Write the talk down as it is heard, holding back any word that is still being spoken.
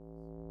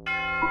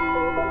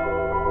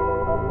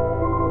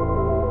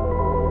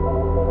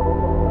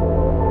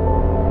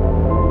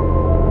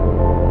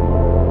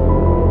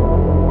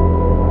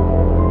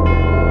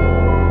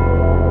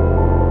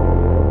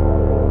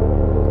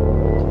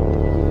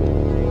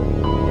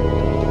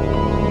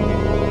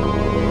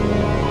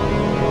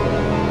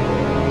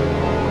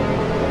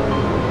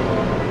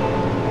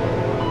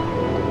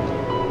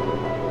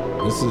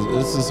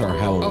is our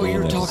Halloween. Oh,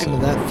 you're talking to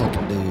that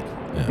fucking dude.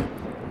 Yeah.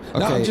 Okay.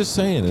 No, I'm just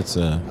saying it's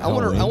a. I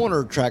want to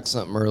retract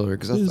something earlier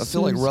because I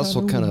feel like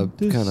Russell kind of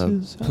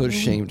push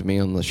shamed me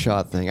on the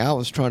shot thing. I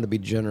was trying to be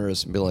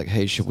generous and be like,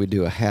 hey, should we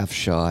do a half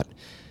shot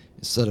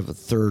instead of a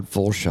third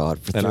full shot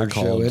for third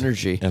show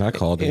energy? And I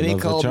called him and he a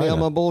called me vagina. on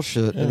my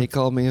bullshit, and he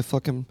called me a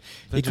fucking.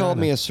 He called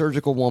me a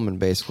surgical woman.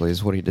 Basically,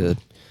 is what he did.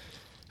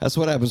 That's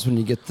what happens when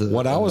you get the.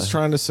 What I was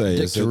trying to say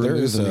is that there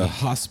is removing a me.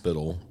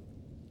 hospital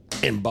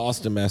in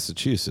Boston,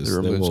 Massachusetts That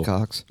removes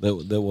cocks? that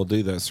will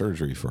do that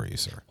surgery for you,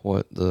 sir.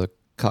 What, the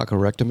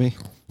cockorectomy?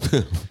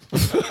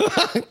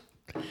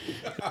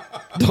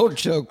 Don't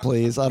choke,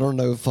 please. I don't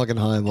know fucking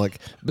Heimlich.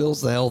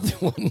 Bill's the healthy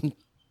one.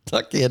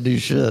 I can't do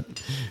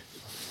shit.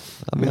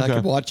 I mean, I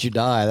could watch you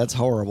die. That's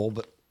horrible,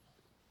 but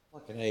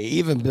fucking hey,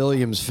 even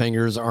Billiam's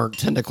fingers aren't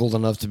tentacled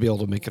enough to be able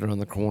to make it around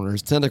the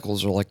corners.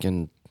 Tentacles are like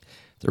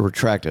they're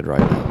retracted right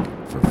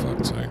now. For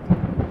fuck's sake.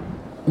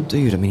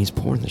 Dude, I mean, he's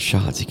pouring the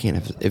shots. He can't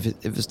have. If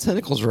his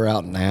tentacles are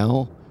out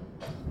now,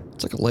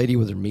 it's like a lady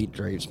with her meat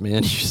drapes,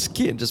 man. You just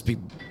can't just be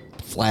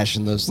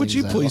flashing those Would things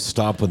you out. please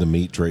stop with the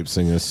meat drapes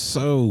thing? It's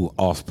so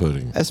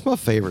off-putting. That's my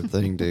favorite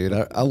thing, dude.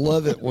 I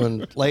love it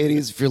when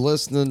ladies, if you're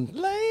listening,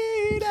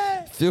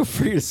 feel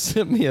free to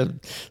send me a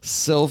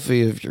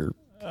selfie of your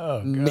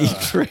meat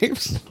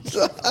drapes.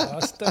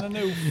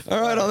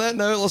 All right, on that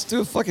note, let's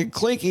do a fucking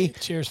clinky.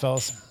 Cheers,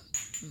 fellas.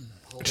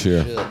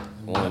 Cheer. Shit.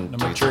 One,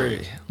 Number two,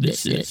 three.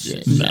 This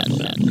is Metal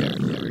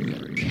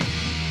Nerd.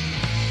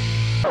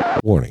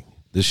 Warning.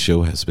 This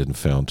show has been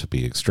found to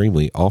be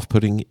extremely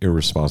off-putting,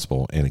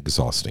 irresponsible, and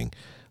exhausting.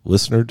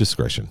 Listener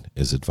discretion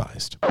is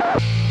advised.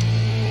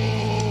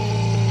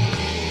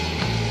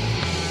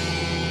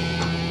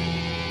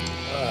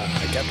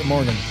 Captain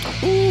Morgan.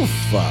 Oof.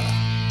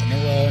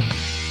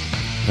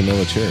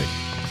 Vanilla cherry.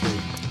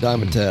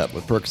 Diamond Tap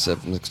with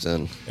Percocet mixed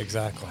in.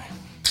 Exactly.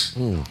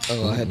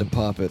 Oh, I had to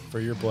pop it. For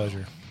your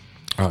pleasure.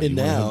 Oh, And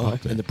now,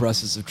 in the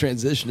process of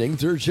transitioning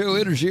third show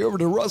energy over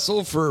to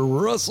Russell for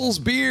Russell's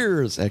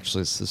Beers.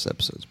 Actually, it's this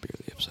episode's beer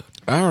of the episode.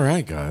 All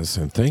right, guys,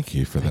 and thank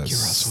you for that you,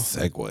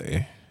 Russell.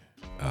 segue.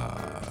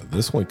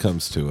 This one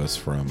comes to us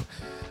from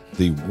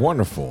the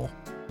wonderful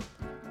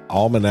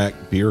Almanac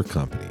Beer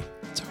Company.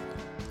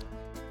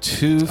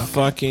 Too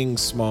fucking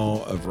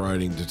small of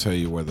writing to tell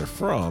you where they're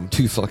from.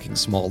 Too fucking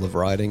small of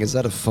writing. Is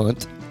that a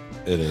font?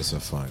 It is a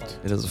font.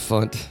 It is a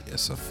font.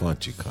 It's a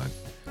font, you cunt.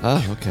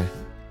 Ah, okay.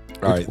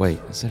 All right. Wait,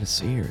 is that a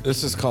C or?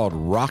 This is called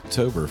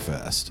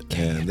Rocktoberfest,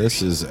 and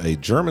this is a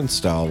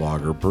German-style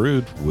lager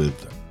brewed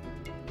with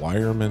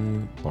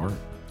Weyermann Bark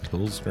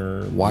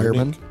Pilsner.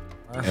 Weyermann?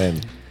 Munich,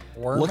 and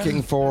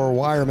Looking for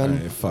Wireman.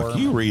 hey, fuck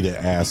you, read it,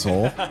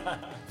 asshole.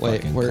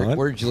 Wait, fucking cunt.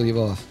 where'd you leave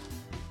off?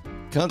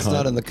 Cunt's Cunt.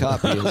 not in the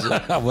copy, is it?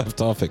 I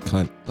left off at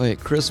cunt. Wait,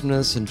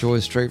 crispness, enjoy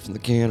straight from the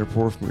can or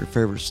pour from your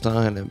favorite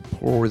stein and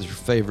pour with your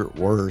favorite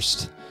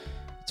worst.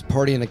 It's a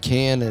party in a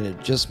can and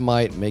it just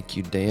might make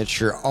you dance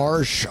your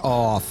arse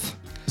off.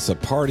 It's a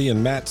party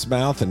in Matt's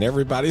mouth, and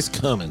everybody's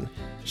coming.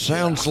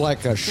 Sounds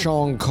like a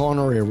Sean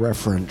Connery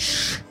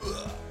reference.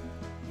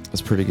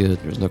 That's pretty good.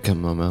 There's no cum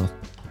in my mouth.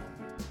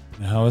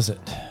 How is it?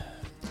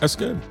 That's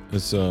good.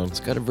 It's It's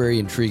got a very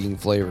intriguing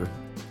flavor.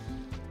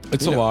 a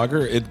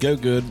lager. It'd go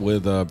good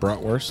with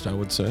bratwurst, I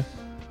would say.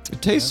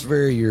 It tastes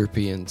very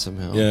European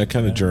somehow. Yeah,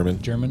 kind of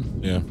German.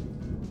 German? Yeah,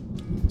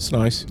 it's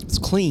nice. It's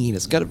clean.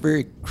 It's got a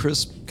very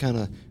crisp kind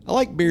of. I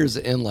like beers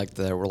that end like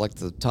that, where like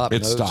the top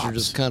It notes are stops.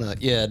 just kind of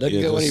it doesn't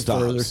Yeah, go it any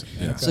stops. further.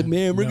 Yeah. It's like,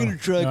 man, we're No- gonna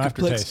try no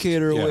complex aftertaste.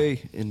 cater Yeah.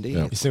 away. Indeed.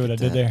 Yeah. You see what I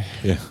did there?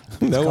 Yeah,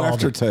 no called-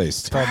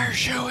 aftertaste.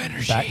 Show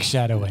energy.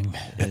 Backshadowing.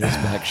 It is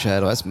back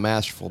shadow. That's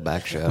masterful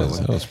back shadow.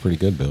 That was pretty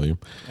good, William.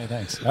 Hey,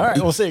 thanks. All right,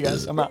 we'll see you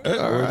guys. I'm out.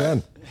 We're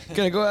done.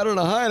 Gonna go out on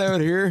a high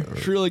note here.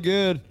 It's really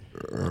good.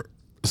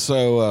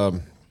 So,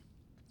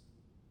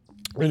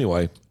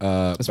 anyway,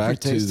 back pretty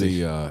to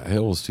tasty. the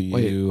Hills to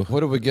Wait, You. what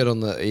did we get on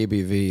the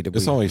ABV?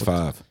 It's only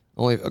 5.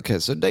 Okay,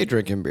 so day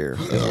drinking beer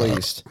at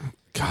least.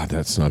 God,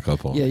 that snuck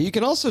up on. Yeah, you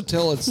can also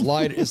tell it's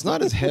light. It's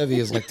not as heavy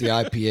as like the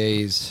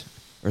IPAs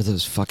or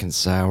those fucking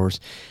sours.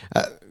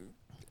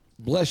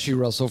 Bless you,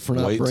 Russell, for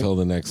not Wait till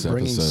the next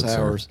bringing episode, sir.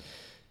 sours.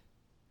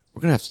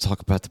 We're gonna have to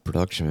talk about the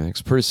production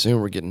mix pretty soon.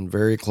 We're getting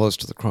very close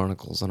to the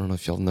Chronicles. I don't know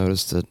if y'all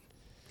noticed it.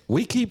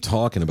 We keep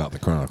talking about the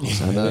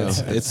Chronicles. I know.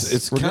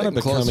 It's We're kind of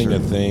getting becoming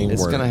closer. a thing.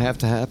 It's where gonna have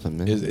to happen,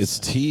 man. It's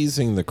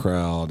teasing the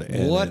crowd.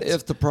 And What it's-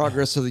 if the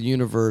progress of the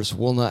universe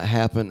will not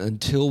happen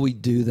until we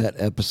do that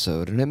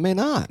episode? And it may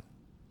not.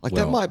 Like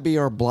that Well- might be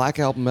our Black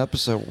Album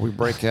episode where we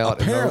break out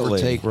and Apparently.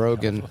 overtake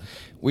Rogan.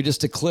 We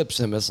just eclipse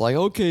him. It's like,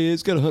 okay,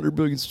 it's got 100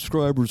 million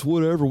subscribers,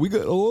 whatever. We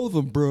got all of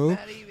them, bro.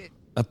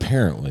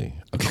 Apparently,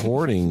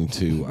 according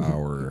to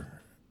our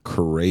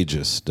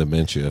courageous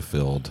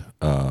dementia-filled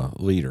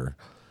leader,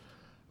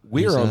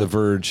 we are on the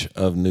verge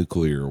of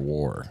nuclear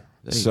war.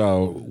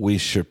 So we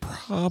should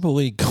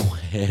probably go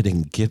ahead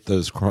and get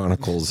those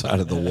Chronicles out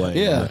of the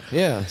way.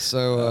 Yeah.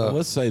 So,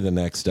 Let's say the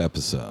next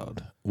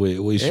episode.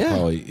 We should Yeah,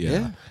 probably,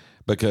 yeah.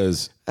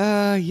 Because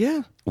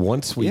yeah.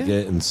 once we Yeah.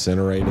 get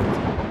incinerated,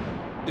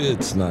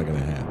 it's not going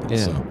to happen. Yeah.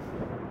 So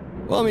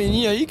Well, I mean,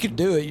 you could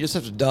do it. You just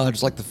have to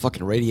dodge like the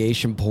fucking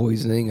radiation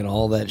poisoning and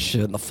all that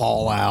shit and the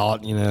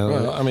fallout.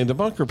 Well, I mean, the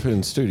Bunker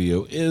Poon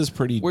studio is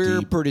pretty We're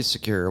deep. pretty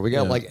secure. We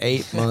got like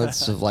 8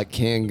 months of like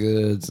canned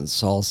goods and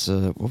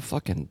salsa. We'll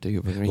fucking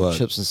do. We're gonna Look, eat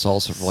chips and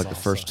salsa for like the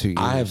first 2 years.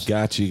 I have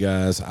got you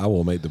guys. I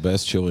will make the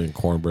best chili and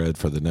cornbread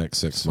for the next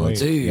 6 months.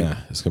 Dude. Yeah,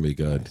 it's gonna be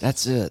good.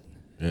 That's it.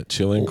 Yeah,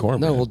 chili and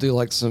cornbread. No, we'll do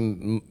like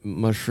some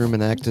mushroom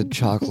enacted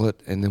chocolate,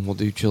 and then we'll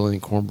do chili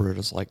and cornbread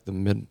as like the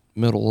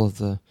middle of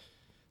the.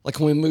 Like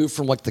when we move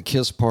from like the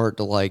Kiss part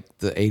to like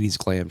the '80s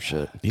glam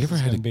shit. You ever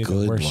had a Be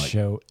good the worst like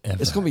show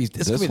ever. It's gonna be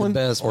this the one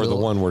best. or the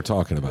Bill. one we're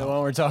talking the about? one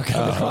we're talking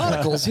about.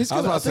 Chronicles. He's I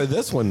was gonna. about to say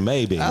this one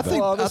maybe. I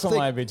think. Well, this I one think,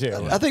 might be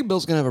too. I think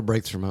Bill's gonna have a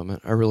breakthrough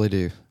moment. I really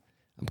do.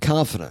 I'm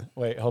confident.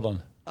 Wait, hold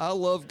on. I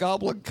love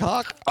goblin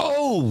cock.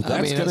 oh,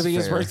 that's mean, gonna that's be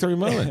his fair. breakthrough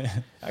moment.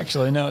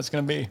 Actually, no, it's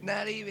going to be.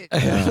 Not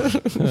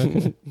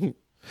even.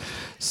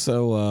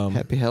 So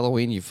Happy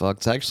Halloween, you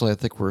fucks. Actually, I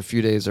think we're a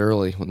few days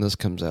early when this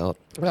comes out.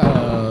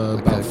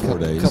 about 4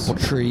 days. Couple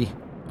tree.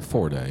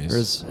 4 Or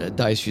days. as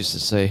Dice used to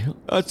say,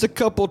 it's a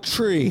couple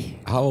tree.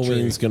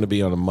 Halloween's going to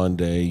be on a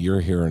Monday.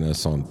 You're hearing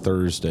us on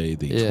Thursday,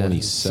 the Yeah.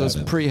 27th. So it's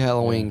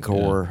pre-Halloween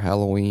core.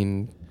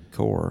 Halloween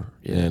core.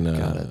 Yeah, And,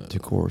 got it. 2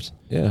 cores.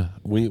 Yeah,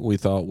 we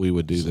thought we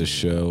would do this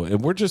show,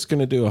 and we're just going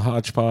to do a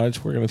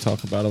hodgepodge. We're going to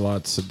talk about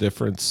lots of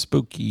different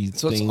spooky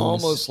So things. it's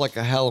almost like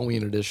a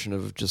Halloween edition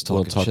of just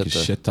we'll talking talk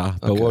shit. but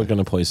Okay. we're going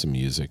to play some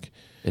music,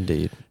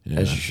 Indeed, Yeah.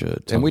 as you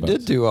should. Talk And we about-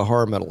 did do a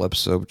horror metal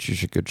episode, which you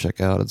should go check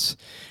out. It's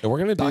and we're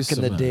going to do back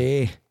some. in the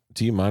day.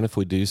 Do you mind if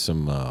we do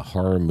some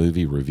horror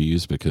movie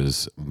reviews?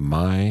 Because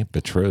my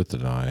betrothed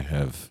and I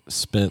have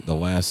spent the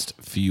last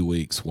few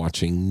weeks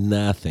watching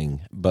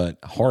nothing but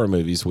horror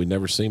movies we'd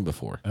never seen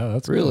before. Oh,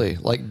 that's Really,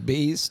 like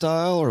B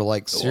style or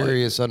like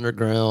serious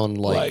underground,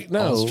 like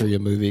no. Austria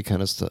movie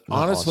kind of stuff.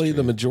 Not Honestly, the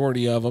Austria.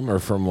 majority of them are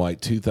from like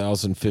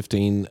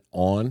 2015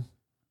 on.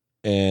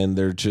 And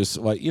they're just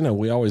like,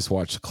 we always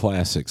watch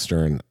classics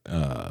during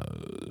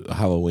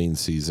Halloween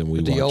season.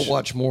 Do y'all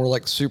watch more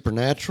like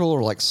supernatural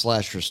or like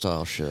slasher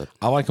style shit?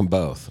 I like them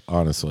both,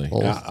 honestly.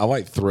 Both? I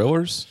like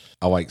thrillers.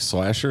 I like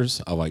slashers.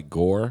 I like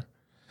gore.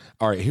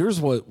 All right, here's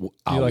what Do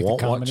I you like the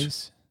won't watch.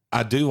 comedies?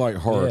 I do like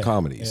horror Yeah,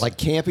 comedies. Like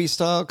campy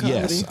style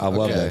comedy? Yes, I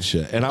love Okay. that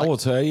shit. And I will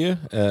tell you,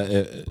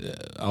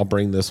 I'll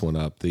bring this one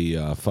up.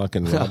 The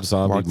fucking Rob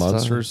Zombie Mark Zombie.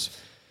 Monsters.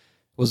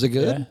 Was it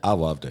good? Yeah. I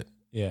loved it.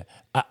 Yeah.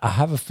 I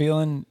have a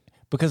feeling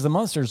because the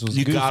Monsters was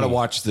You goofy. got to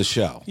watch the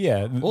show.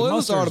 Yeah. Well, it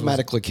was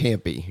automatically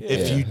campy.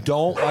 If you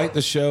don't like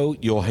the show,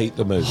 you'll hate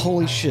the movie.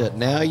 Holy shit!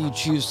 Now you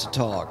choose to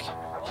talk.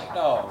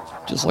 No.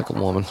 Just like a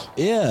woman.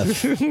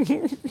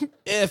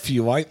 If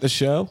you like the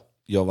show,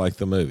 you'll like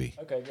the movie.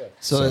 Okay, good.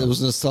 So it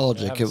was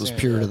nostalgic. haven't It was seen it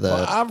pure to yet.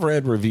 that. I've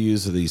read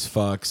reviews of these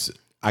fucks.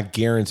 I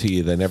guarantee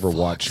you they never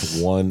watched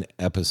one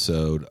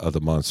episode of the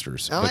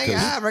Monsters. Oh my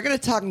god, we're gonna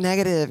talk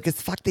negative because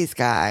fuck these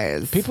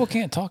guys. People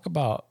can't talk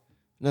about.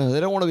 No,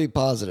 they don't want to be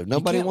positive.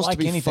 Nobody can't wants like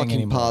to be anything fucking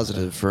anymore.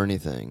 positive for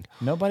anything.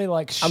 Nobody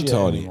likes shit I'm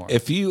telling anymore. you,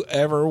 if you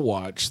ever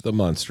watch the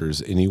Monsters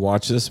and you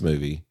watch this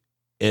movie,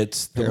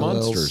 it's the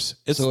Parallels. Monsters.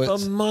 It's So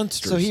the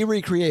Monsters. So he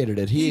recreated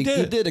it. He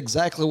did. did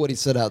exactly what he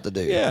set out to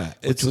do. yeah,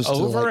 it's was to,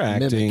 like,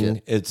 overacting. mimic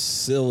it. It's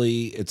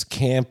silly. It's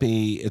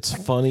campy. It's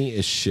funny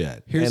as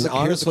shit. Here's and the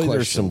honestly, there's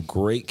question. some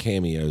great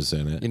cameos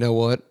in it. You know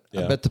what?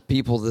 Yeah. I bet the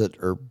people that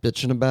are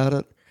bitching about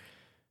it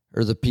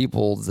are the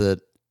people that,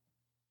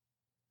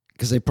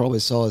 because they probably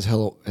saw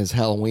his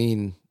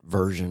Halloween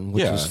version,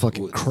 which was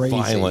fucking crazy.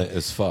 violent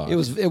as fuck. It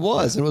was.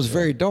 It was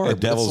very dark. And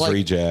but it's Devil's like,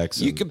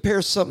 Rejects. You and-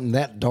 compare something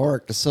that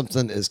dark to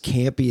something as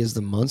campy as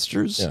the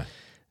Monsters. Yeah.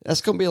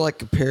 That's gonna be like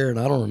comparing,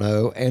 I don't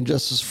know, And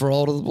Justice for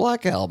All to the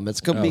Black Album.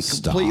 It's gonna be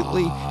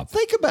completely. stop.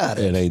 Think about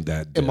it. It ain't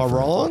that. Am I different.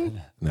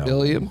 wrong? No.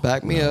 William,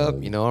 back me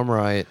up. You know I'm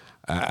right.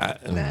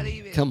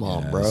 Come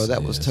on, bro. Yes,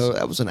 That was yes.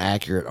 that was an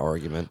accurate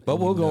argument. But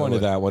we'll go into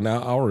that one.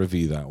 I'll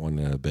review that one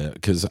in a bit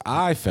because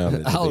I found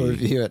it. To I'll be,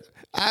 review it.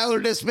 I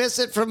will dismiss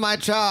it from my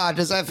charge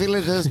as I feel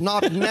it is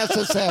not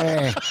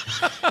necessary.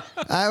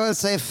 I will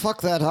say,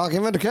 fuck that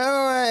argument. Go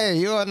away.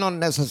 You are not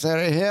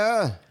necessary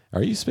here.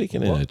 Are you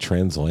speaking in a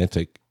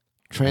transatlantic?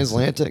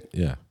 Transatlantic?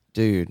 Yeah.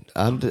 Dude,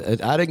 I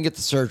didn't get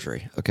the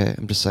surgery. Okay,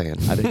 I'm just saying.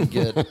 I didn't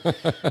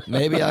get.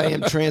 Maybe I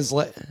am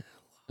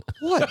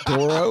What,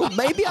 Doro?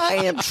 Maybe I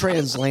am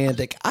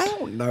transatlantic. I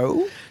don't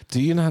know. Do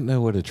you not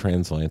know what a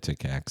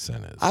transatlantic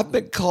accent is? I've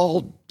been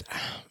called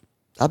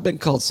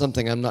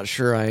something I'm not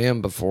sure I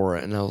am before,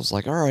 and I was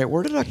like, all right,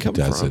 where did I come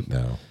Doesn't from?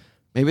 know.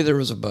 Maybe there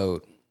was a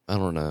boat. I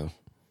don't know.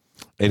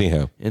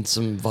 Anyhow, And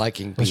some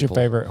Viking people. What's your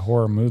favorite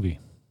horror movie?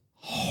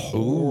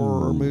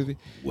 horror movie?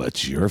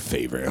 what's your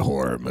favorite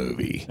horror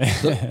movie? The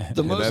Is that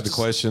the most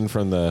question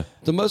from the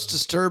the most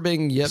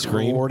disturbing yet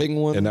screen? rewarding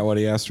one. Isn't that what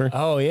he asked her?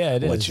 Oh yeah,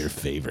 it is. What's your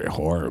favorite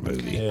horror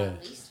movie? Yeah.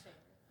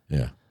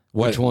 Yeah.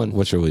 Which one?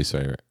 What's your least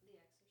favorite?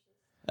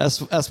 That's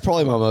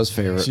probably my most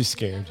favorite. She's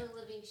scared.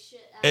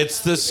 It's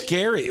the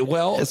scary.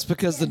 Well, It's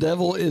because the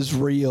devil is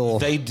real.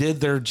 they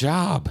did their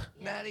job.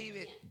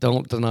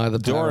 Don't deny the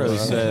power. Dora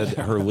said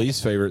her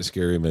least favorite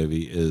scary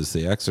movie is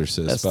The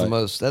Exorcist. That's but the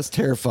most. That's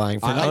terrifying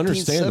for I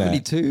understand that.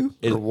 1972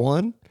 It- or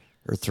one.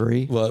 or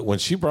 3. Well, when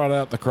she brought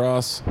out the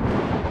cross,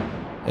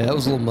 Yeah, that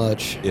was a little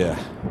much.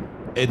 yeah.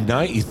 At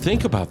night, you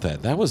think about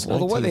that. That was Well,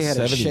 the way they had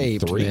it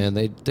shaped, 1973.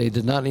 man, they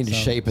did not need to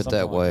shape it something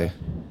that like way.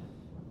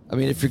 I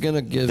mean, if you're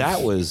gonna give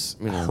That was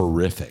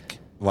horrific.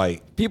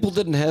 Like, people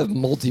didn't have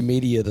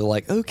multimedia. They're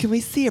like, oh, can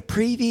we see a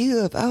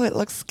preview of? Oh, it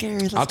looks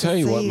scary. I'll tell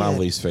you what my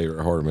least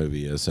favorite horror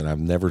movie is, and I've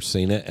never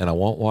seen it, and I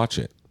won't watch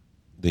it.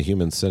 The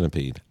Human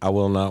Centipede. I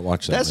will not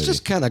watch that That's movie.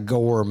 just kind of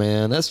gore,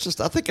 man. That's just.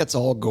 I think that's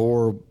all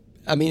gore.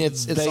 I mean,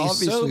 it's They sew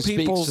obviously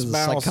speaks people's to the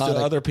mouths psychotic.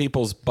 to other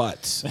people's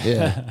butts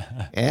Yeah,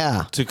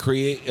 yeah. to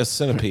create a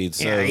centipede.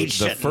 So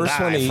the first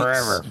one eats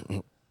forever.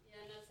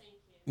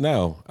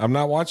 No, I'm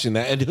not watching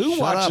that. And who Shut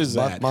watches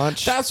up, that? Butt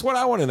Munch. That's what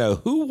I want to know.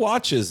 Who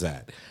watches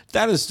that?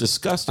 That is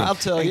disgusting. I'll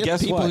tell And you,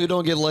 guess people what? who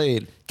don't get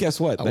laid. Guess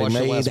what? I They watched it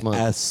made last month.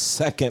 a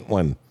second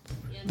one.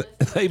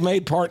 They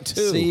made part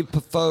 2. See,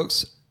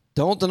 folks,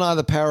 don't deny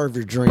the power of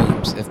your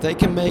dreams. If they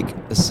can make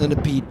a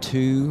Centipede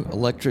 2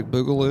 Electric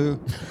Boogaloo,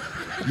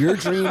 your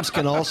dreams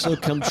can also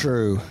come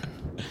true.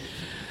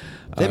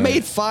 They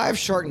made 5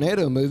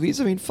 Sharknado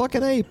movies. I mean,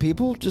 fucking A,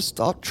 people. Just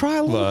try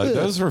a little Look, bit.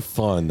 those are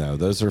fun though.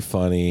 Those are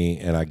funny,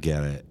 and I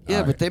get it. Yeah,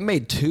 All but right. they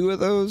made 2 of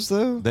those,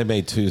 though. they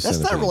made 2 That's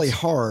centipedes. not really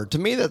hard. To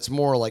me, that's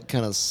more like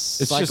kind of It's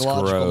just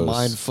psychological gross.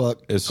 mindfuck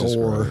It's just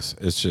gore. gross.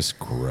 It's just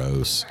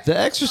gross. The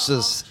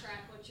Exorcist.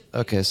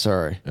 Okay,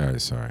 sorry. All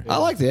right, sorry. I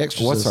like The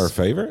Exorcist. What's our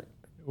favorite?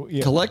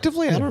 Yeah.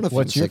 Collectively? I don't know if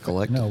What's you your say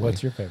collectively. No,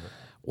 what's your favorite?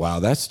 Wow,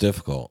 that's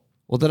difficult.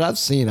 Well, that I've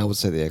seen, I would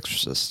say The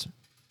Exorcist.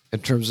 In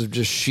terms of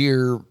just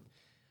sheer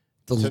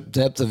the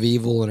depth of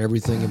evil and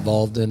everything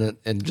involved in it,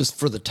 and just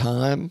for the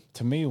time.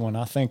 To me, when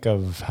I think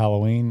of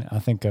Halloween, I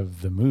think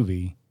of the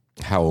movie.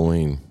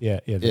 Halloween.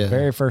 The Yeah.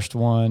 very first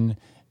one,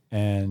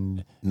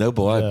 and No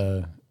blood.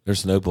 the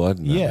There's no blood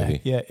in that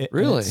movie. and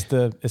Really?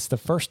 it's the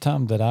first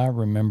time that I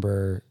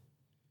remember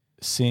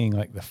seeing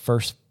like the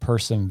first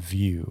person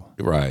view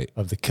Right.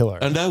 of the killer.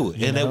 No,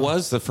 and it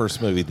was the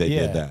first movie they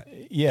did that.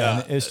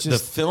 Yeah, and it's the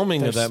just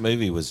filming of there's- that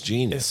movie was It's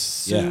genius.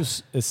 so,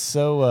 it's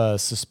so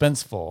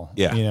suspenseful.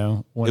 Yeah. you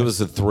know, when It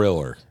was a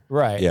thriller.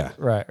 right. yeah.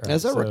 right.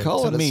 As I So,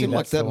 recall to it, it me, seemed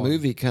like that's the that one.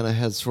 movie kind of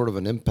had sort of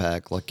an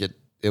impact. Like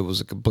it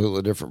was a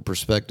completely different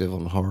perspective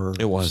on horror.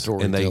 It was, and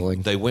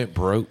storytelling. they went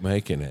broke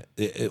making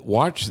it.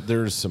 Watch,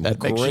 there's some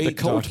That makes it a great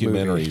cult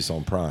documentaries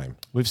on Prime.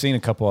 We've seen a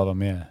couple of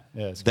them. Yeah,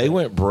 yeah. It's They great.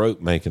 went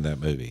broke making that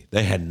movie.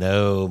 They had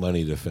no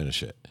money to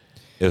finish it.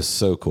 It was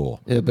so cool.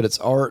 Yeah, but it's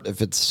art if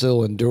it's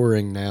still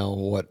enduring now.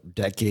 What,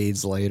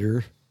 decades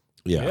later?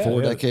 Yeah.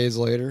 4 yeah. decades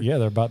later? Yeah,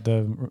 they're about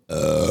to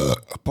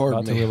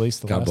Pardon me. release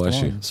the God last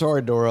bless you. one.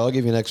 Sorry, Dora. I'll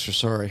give you an extra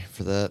sorry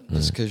for that.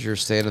 Just because you're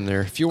standing there.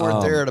 If you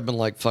weren't there, I'd have been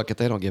like, fuck it.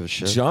 They don't give a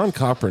shit. John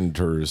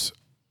Carpenter's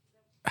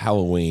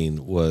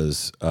Halloween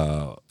was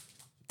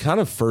kind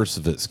of first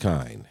of its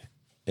kind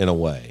in a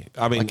way.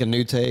 I mean, Like a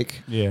new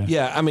take. Yeah,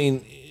 yeah, I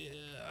mean,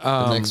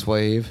 The next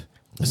wave.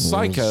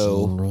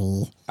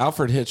 Psycho,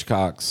 Alfred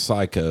Hitchcock's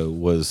Psycho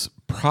was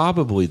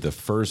probably the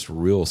first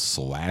real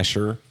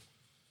slasher.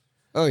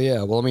 Oh,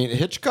 yeah. Well, I mean,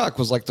 Hitchcock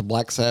was like the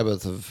Black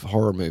Sabbath of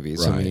horror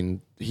movies. I Right.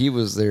 mean, he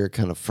was there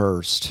kind of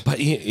first. But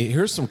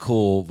here's some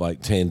cool,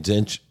 like,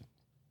 tangential.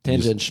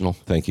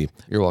 Thank you.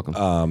 You're welcome.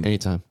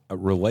 Anytime. A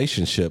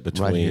relationship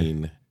Right here.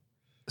 between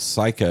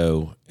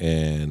Psycho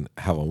and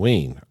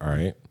Halloween. All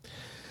right.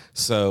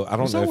 So I don't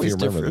There's know if always you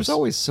remember different. this. There's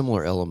always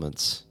similar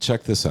elements.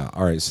 Check this out.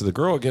 All right. So the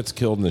girl gets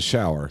killed in the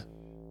shower.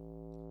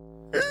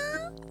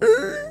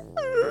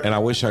 And I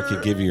wish I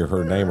could give you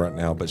her name right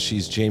now, but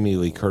she's Jamie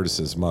Lee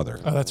Curtis's mother.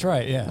 Oh, that's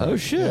right. Yeah. Oh,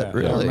 shit, Yeah,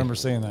 really? I remember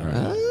seeing that.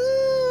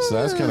 So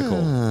that's kind of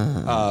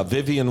cool.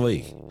 Vivian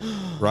Lee,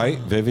 right?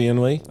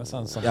 Vivian Lee? That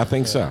sounds something. Yeah, I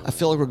think so. I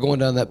feel like we're going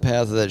down that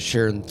path of that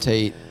Sharon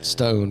Tate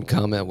Stone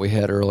comment we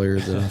had earlier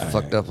that I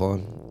fucked up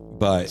on.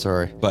 But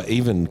Sorry. But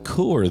even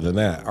cooler than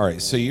that. All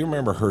right. So you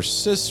remember her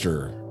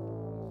sister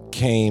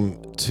came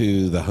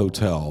to the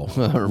hotel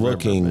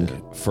looking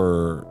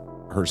for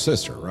her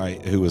sister,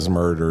 right? Who was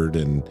murdered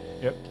and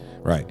Yep.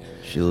 right.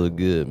 She looked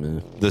good,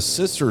 man. The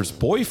sister's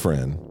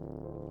boyfriend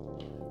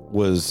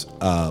was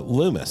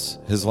Loomis.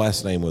 His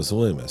last name was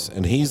Loomis,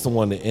 and he's the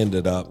one that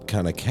ended up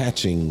kind of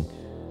catching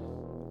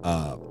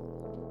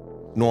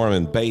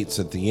Norman Bates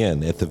at the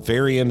end. At the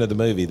very end of the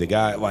movie, the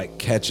guy like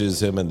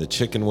catches him in the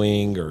chicken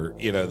wing, or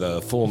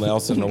the full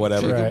Nelson or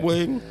whatever. Right.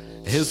 Wing.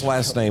 His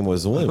last name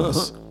was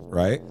Loomis,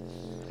 right?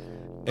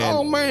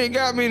 Oh, man, he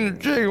got me in the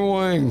chicken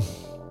wing.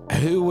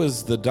 Who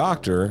was the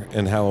doctor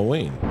in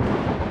Halloween?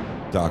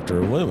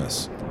 Dr.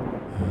 Loomis.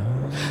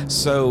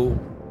 So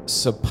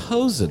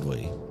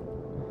supposedly,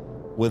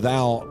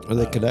 without Are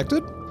they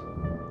connected?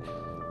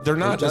 they're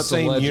not the That's a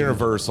same legend.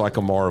 universe like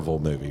a Marvel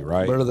movie,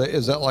 right? But are they,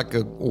 is that like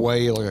a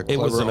way, like a It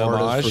was an clever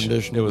artist homage.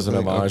 rendition It was an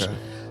thing? homage.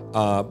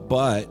 Okay.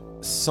 But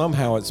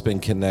somehow it's been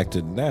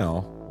connected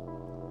now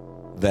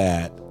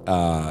that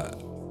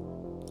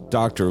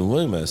Dr.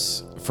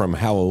 Loomis from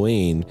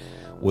Halloween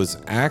was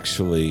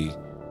actually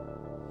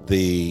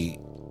the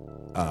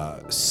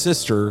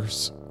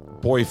sister's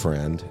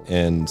boyfriend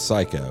in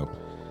Psycho.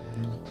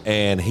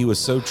 And he was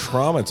so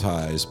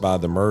traumatized by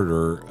the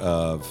murder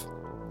of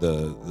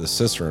the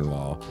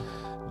sister-in-law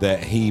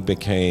that he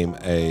became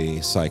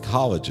a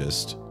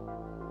psychologist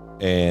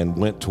and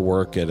went to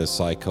work at a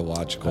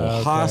psychological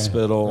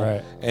hospital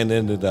and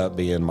ended up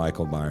being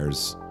Michael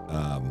Myers'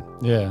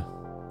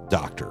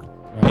 doctor.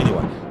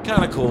 Anyway,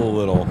 kind of cool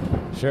little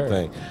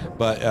thing.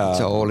 But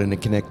It's all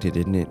interconnected,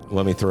 isn't it?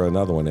 let me throw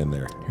another one in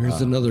there.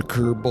 Here's another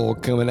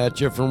curveball coming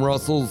at you from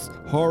Russell's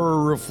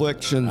Horror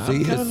Reflections.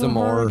 He hit some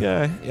more.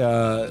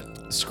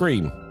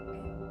 Scream.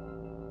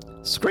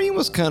 Scream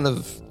was kind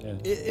of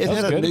it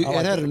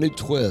had a new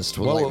twist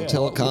with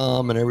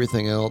telecom and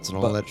everything else and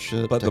all that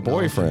shit. But the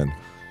boyfriend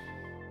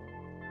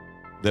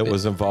that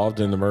was involved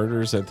in the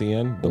murders at the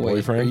end, the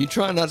boyfriend. Are you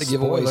trying not to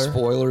give away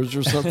spoilers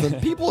or something?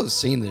 People have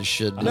seen this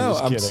shit. Dude. No,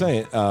 I'm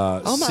saying.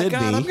 Oh my Sydney,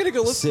 god, I'm gonna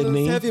go listen to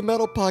this heavy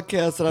metal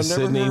podcast that I've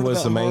never Sydney heard was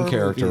about the main horror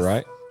character, movies.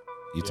 right?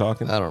 You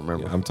talking? I don't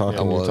remember. I'm talking.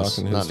 I was You're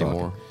talking. not Who's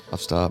anymore. talking?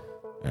 I've stopped.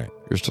 All right.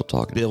 You're still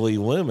talking. Billy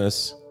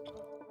Loomis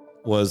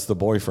was the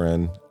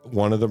boyfriend,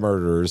 one of the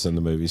murderers in the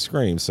movie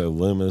Scream. So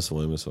Loomis.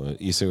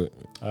 You see,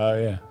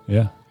 Oh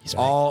yeah.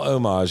 all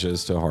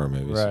homages to horror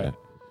movies. Right. Yeah.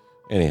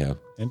 Anyhow,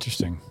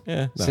 Interesting.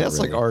 yeah. See, that's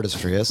like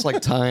artistry. That's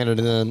like tying it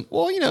in.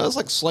 Well, it's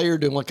like Slayer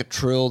doing like a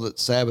trill that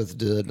Sabbath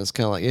did, and it's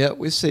kind of like, yeah,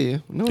 we see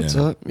you. No, what's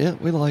up? Yeah,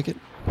 we like it.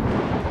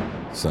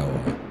 So,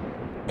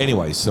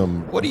 anyway,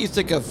 What do you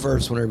think of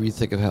first whenever you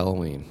think of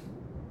Halloween?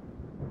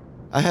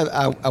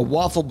 I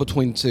waffle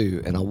between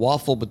two, and I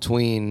waffle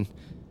between,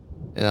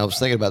 and I was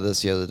thinking about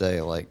this the other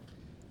day, like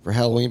for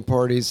Halloween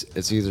parties,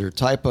 it's either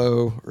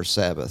Typo or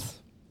Sabbath.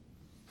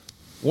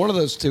 One of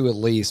those two at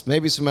least.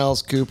 Maybe some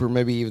Alice Cooper,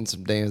 maybe even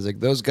some Danzig.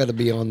 Those got to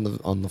be on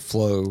the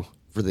flow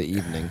for the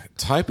evening.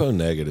 Typo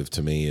Negative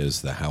to me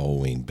is the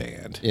Halloween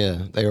band.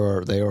 Yeah, they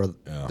are.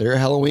 They're a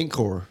Halloween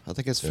core. I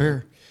think it's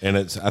fair. And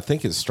I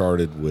think it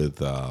started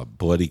with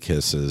Bloody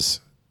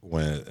Kisses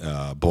when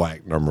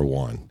Black Number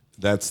One.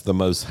 That's the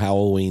most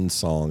Halloween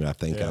song I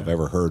think I've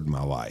ever heard in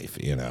my life,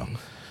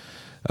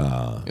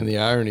 And the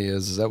irony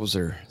is that was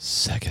their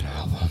second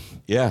album.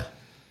 Yeah.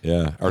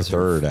 Yeah. Or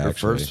third, Their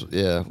actually. first,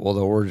 well,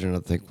 the origin I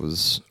think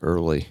was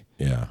early.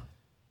 Yeah.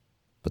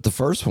 But the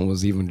first one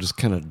was even just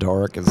kind of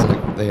dark. It's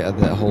like they had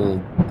that whole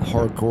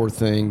hardcore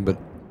thing, but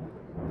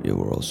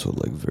we're also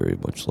like very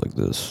much like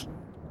this.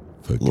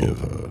 Forgive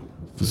her.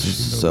 This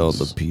is the sound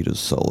of Peter's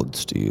solid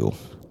steel.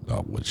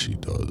 Not what she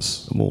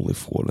does. I'm only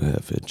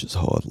 4.5 inches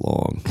hard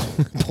long.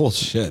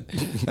 Bullshit.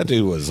 That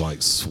dude was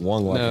like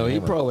swung like No, a he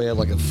hammer. probably had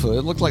like a foot.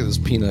 It looked like this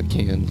peanut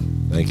can.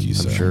 Thank you,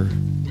 sir. I'm sure.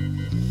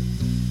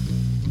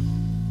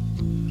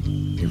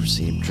 You ever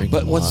seen him drink?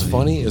 But what's wine?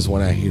 funny is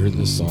when I hear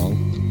this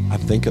song, I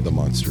think of the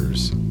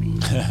Monsters.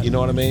 You know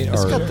what I mean?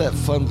 It's got that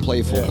fun,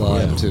 playful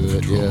vibe to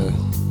it. Yeah.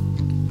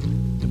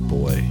 And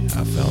boy,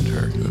 I found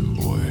her. And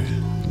boy,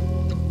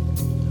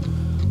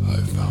 I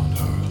found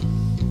her.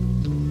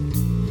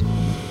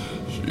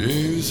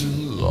 She's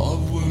in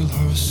love with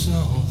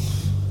herself.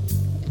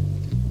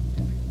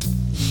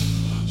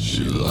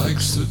 She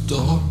likes the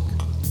dark.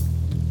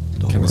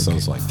 Kind of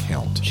sounds like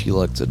Count. She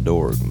likes a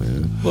dork,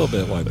 man. A little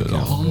bit like the And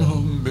Count. on her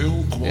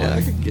milk Yeah, I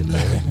white, could get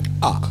that.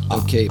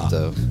 No cape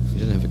though. He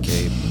didn't have a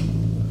cape.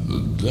 the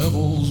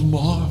devil's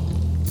mark.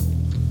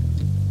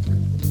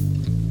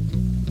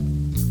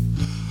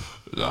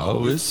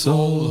 Now it's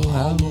all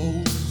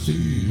Hallows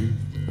Eve.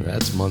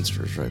 That's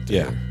Monsters right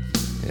there.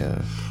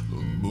 Yeah. The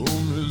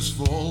moon is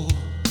full.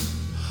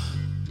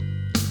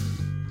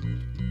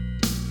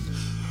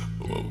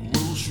 But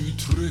will she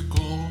trick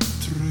or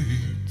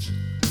treat?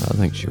 I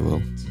think she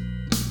will.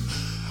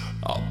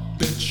 I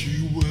bet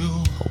she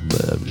will. I'll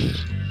bet.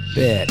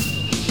 Bet.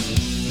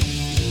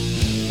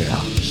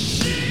 Yeah.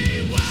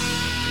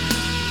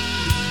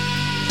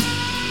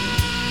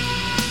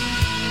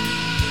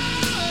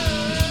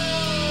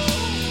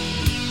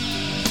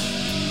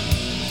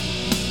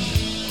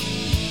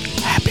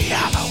 Happy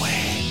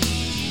Halloween.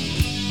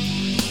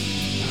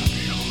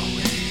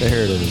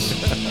 There it is.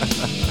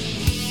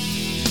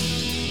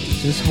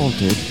 Is this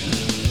haunted?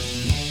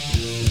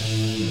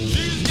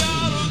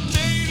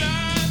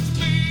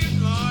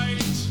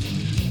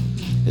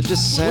 It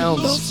just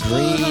sounds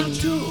green.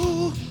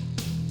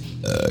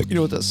 You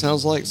know what that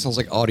sounds like? It sounds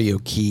like Audio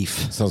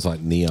Keef. Sounds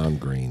like neon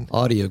green.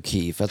 Audio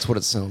Keef. That's what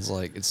it sounds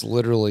like. It's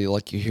literally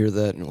like you hear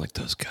that and you're like,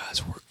 those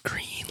guys were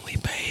greenly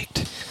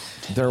baked.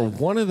 They're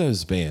one of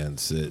those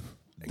bands that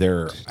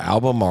their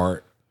album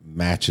art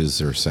matches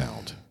their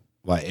sound.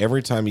 Like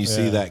every time you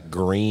see that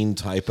green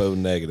Typo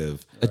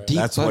Negative, A deep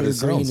that's what it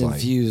green sounds like.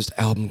 infused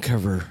album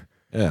cover.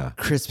 Yeah.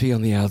 Crispy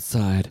on the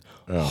outside,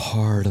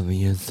 hard on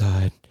the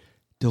inside,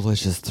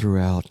 delicious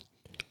throughout.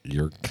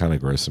 You're kind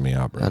of grossing me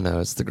out, bro. I know,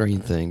 it's the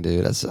green thing,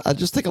 dude. I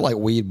just think of like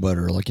weed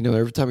butter. Like,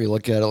 every time you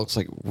look at it, it looks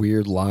like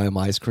weird lime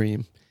ice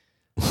cream.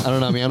 I don't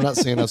know. I mean, I'm not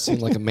saying I've seen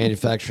like a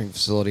manufacturing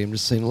facility. I'm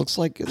just saying it looks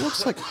like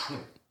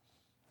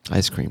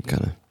ice cream,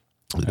 kind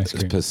of. It's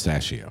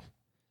pistachio.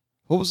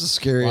 What was the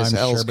scariest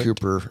Lime Alice sherbet.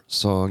 Cooper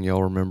song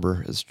y'all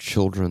remember as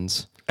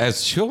children's?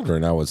 As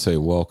children, I would say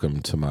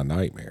 "Welcome to My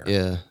Nightmare."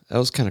 Yeah, that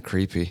was kind of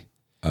creepy.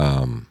 I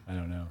don't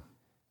know.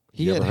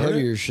 He You had ever heard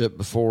heavier shit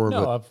before,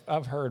 No, but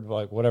I've heard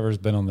like whatever's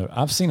been on the.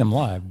 I've seen him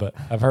live, but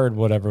I've heard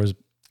whatever was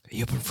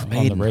He opened for on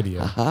Maiden. the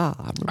radio. Aha,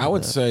 I remember I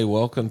would that. say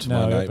Welcome to No,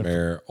 My he opened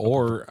Nightmare,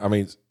 or I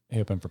mean,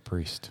 He opened for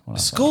Priest. when I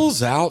saw him.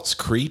 School's Out's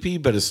creepy,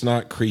 but it's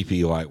not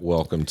creepy like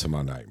Welcome to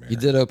My Nightmare. He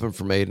did open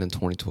for Maiden in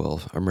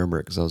 2012. I remember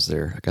it because I was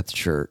there. I got the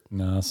shirt.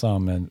 No, I saw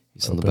him in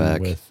He's on the open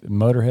back. with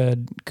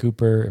Motorhead,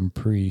 Cooper, and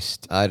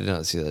Priest I did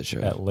not see that show.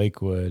 at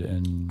Lakewood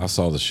in I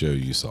saw the show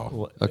you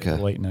saw. Okay.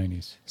 late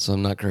 90s, So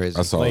I'm not crazy.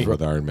 I saw Late- it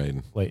with Iron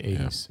Maiden. late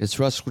 80s. It's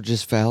Russell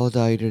just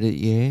validated it,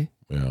 yeah?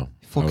 Yeah, I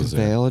Fucking was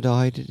there.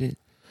 validated it.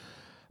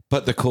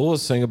 But the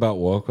coolest thing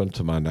about Welcome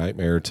to My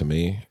Nightmare to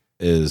me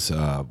is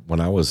when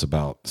I was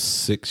about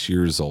 6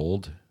 years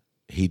old,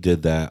 he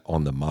did that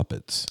on the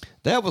Muppets.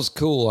 That was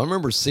cool. I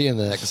remember seeing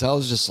that because I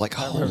was just like,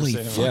 holy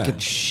seeing it. fucking Yeah.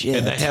 shit.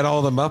 And they had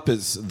all the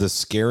Muppets, the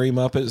scary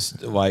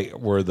Muppets, like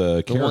were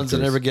the the ones that characters.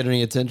 never get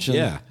any attention.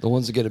 Yeah. The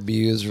ones that get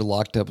abused or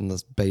locked up in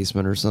this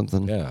basement or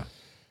something. Yeah,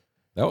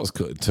 that was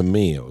cool. To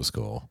me, it was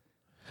cool.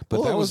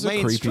 But Well, that it was a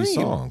creepy mainstream.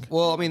 song.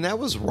 Well, I mean, that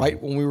was right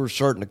when we were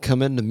starting to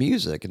come into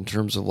music in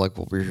terms of like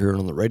what we were hearing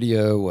on the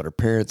radio, what our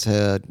parents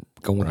had,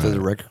 going through the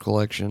record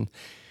collection.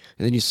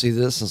 And then you see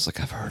this, and it's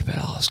like, I've heard about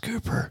Alice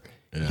Cooper.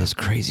 He does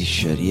crazy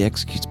shit. He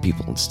executes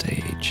people on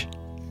stage.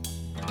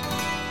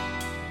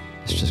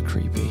 It's just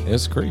creepy.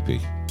 It's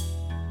creepy.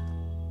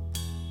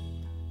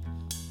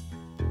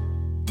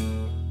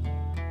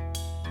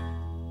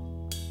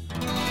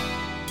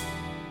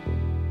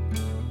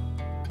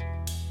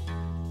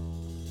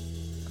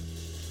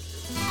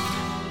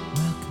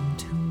 Welcome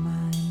to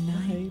my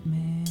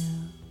nightmare.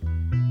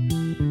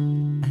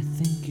 I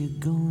think you're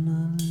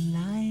gonna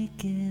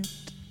like it.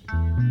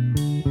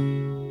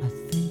 I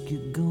think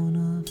you're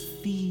gonna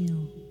feel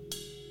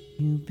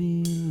you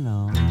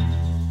belong. A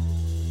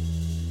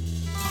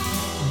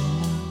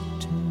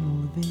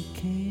nocturnal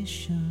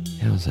vacation.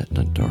 How is that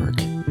not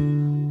dark?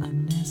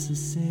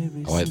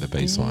 Unnecessary I like the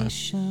bass line.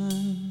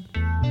 sedation.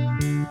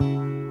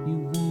 You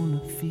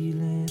wanna feel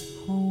at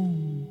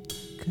home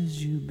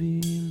 'cause you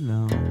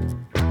belong.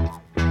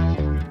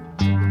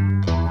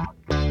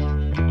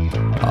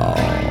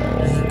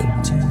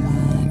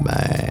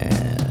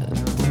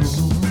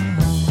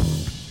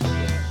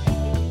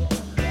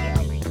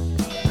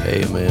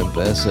 Hey, man,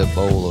 pass that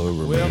bowl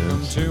over, man.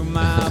 Welcome to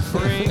my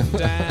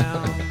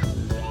breakdown.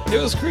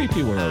 It was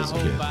creepy when I was a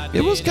kid.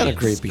 It was kind of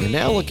creepy. And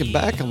now looking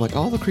back, I'm like,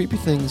 all the creepy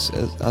things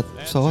I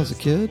saw as a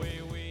kid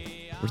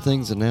were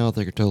things that now I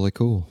think are totally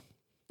cool.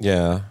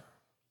 Yeah.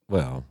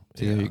 Well,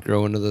 See how you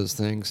grow into those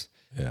things?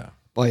 yeah.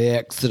 By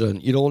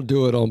accident. You don't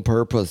do it on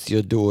purpose.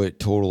 You do it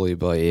totally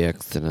by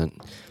accident.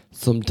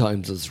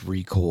 Sometimes it's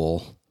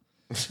recoil.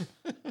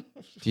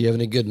 Do you have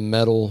any good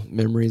metal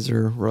memories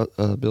there,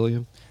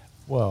 Billiam?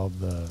 Well,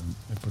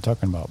 if we're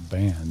talking about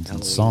bands and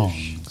Halloween-ish.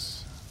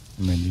 songs,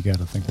 I mean, you got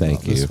to think Thank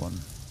about this you. one.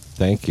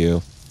 Thank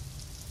you.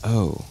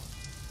 Oh,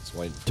 It's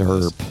waiting for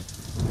Derp.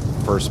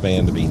 this first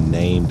band to be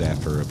named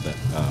after a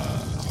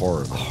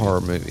horror. A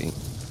horror movie.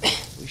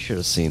 We should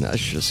have seen that. I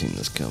should have seen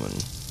this coming.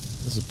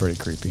 This is pretty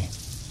creepy.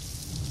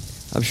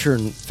 I'm sure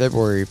in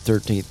February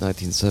 13th,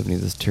 1970,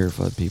 this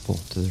terrified people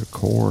to their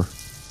core.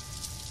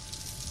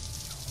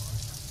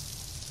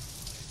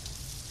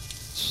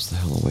 This was the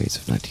Halloweens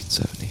of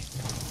 1970.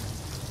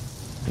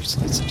 There's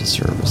like some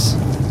disservice.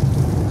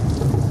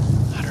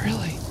 Not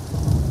really.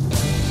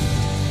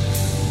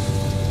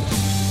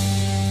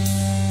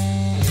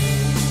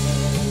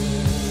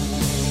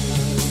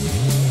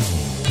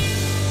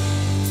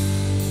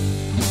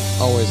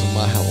 Always on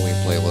my Halloween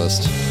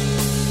playlist.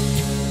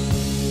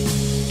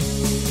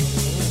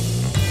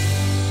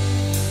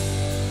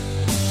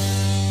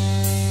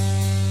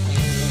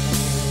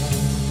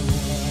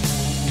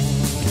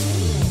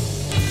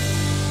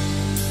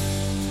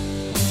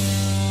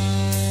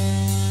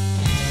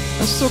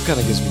 That still kind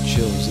of gives me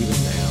chills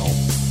even now.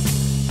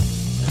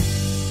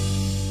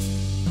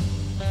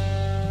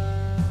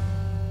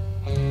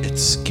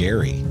 It's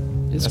scary.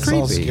 It's That's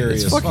all creepy. scary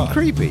It's as fucking fuck.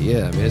 creepy.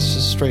 Yeah, I mean, it's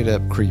just straight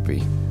up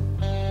creepy.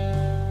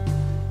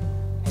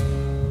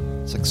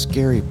 It's like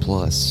Scary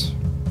Plus.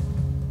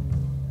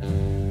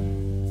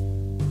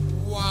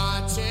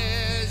 What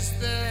is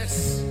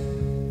this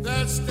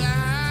that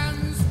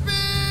stands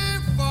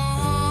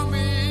before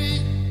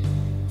me?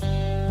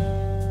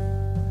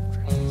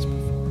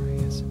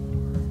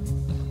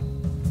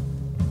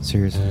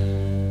 Seriously.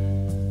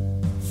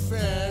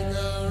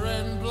 Figure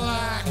in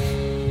black,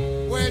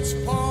 which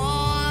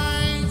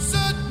points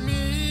at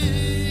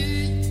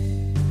me.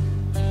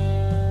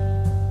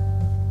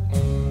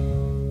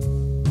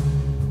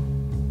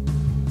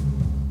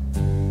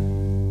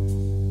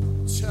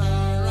 Turn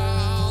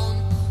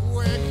around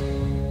quick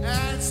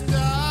and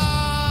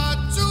start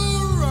to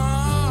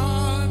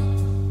run.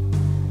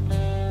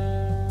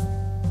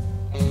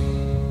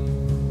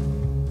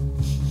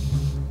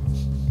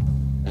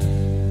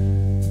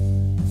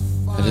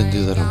 I didn't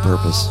do that on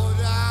purpose.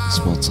 I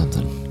smelled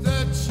something.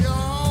 The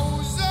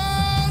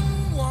chosen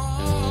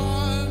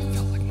one.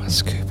 Felt like my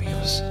Scooby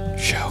was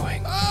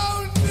showing.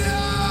 Oh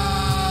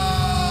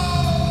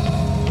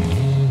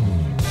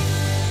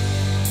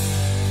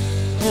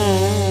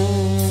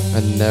no! I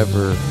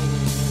never,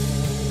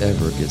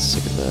 ever get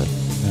sick of that.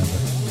 Never.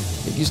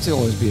 It used to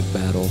always be a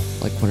battle.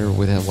 Like whenever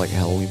we'd have like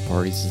Halloween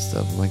parties and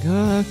stuff. I'm like,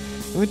 I'm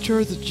in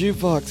charge of the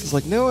jukebox. It's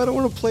like, no, I don't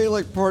want to play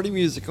like party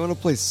music. I want to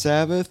play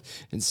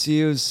Sabbath and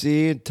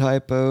COC and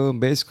Typo and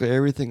basically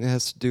everything that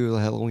has to do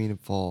with Halloween and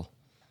fall.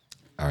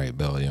 All right,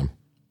 Billiam.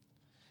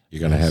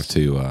 You're going to have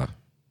to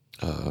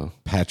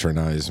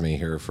patronize me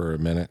here for a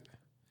minute.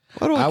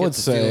 I would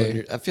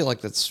say I feel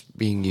like that's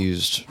being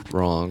used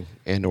wrong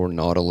and or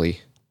naughtily.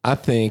 I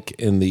think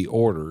in the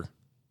order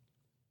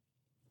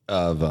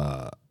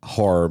of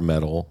horror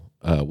metal,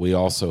 we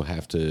also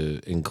have to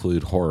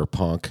include horror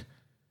punk.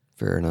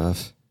 Fair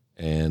enough.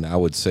 And I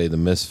would say the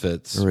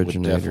Misfits would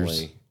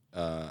definitely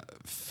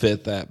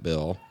fit that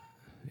bill.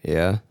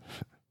 Yeah.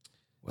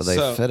 Well,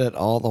 they fit it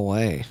all the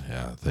way.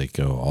 Yeah, they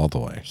go all the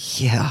way.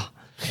 Yeah.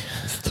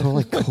 It's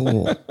totally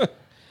cool.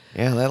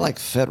 Yeah, they like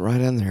fit right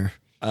in there.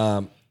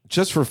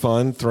 Just for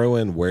fun, throw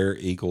in Where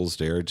Eagles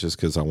Dare, just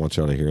because I want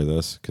y'all to hear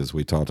this, because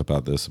we talked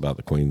about this about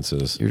the Queens.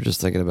 You're just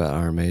thinking about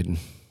Iron Maiden.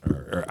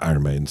 Or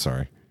Iron Maiden,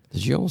 sorry.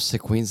 Did you almost say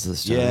Queens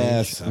this time?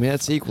 Yes. I mean,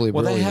 that's equally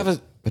well, brilliant, they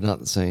have but not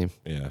the same.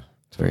 Yeah,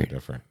 totally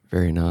different.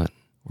 Very not.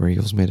 Where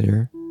Eagles May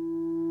Dare?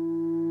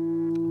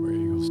 Where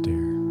Eagles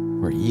Dare.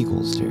 Where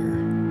Eagles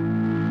Dare.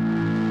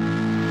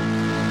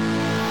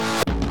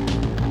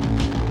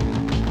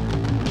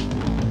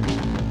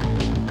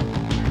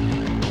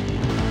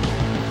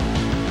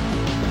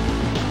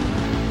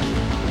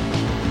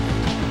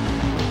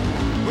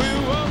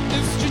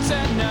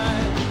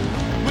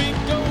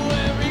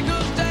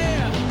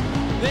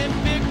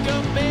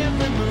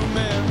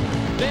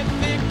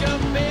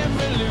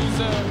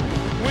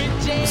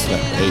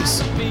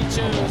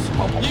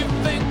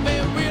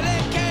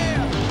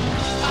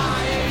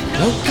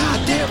 No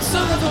goddamn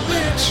son of a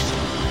bitch.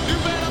 You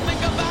better think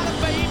about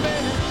it, baby.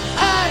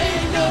 I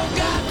ain't no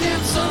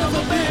goddamn son of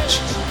a bitch.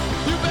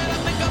 You better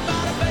think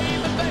about it, baby,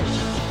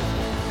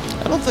 baby.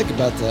 I don't think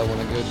about that when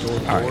I go door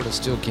to All door right. to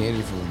steal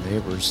candy from the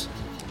neighbors.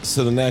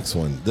 So the next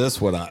one,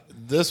 this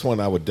one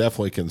I would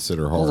definitely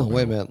consider horror. Hold on,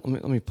 wait a minute.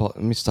 Let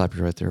me stop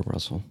you right there,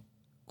 Russell.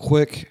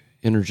 Quick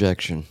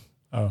interjection.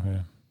 Oh,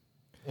 yeah.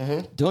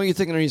 Don't you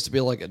think there needs to be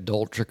like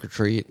adult trick or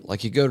treat?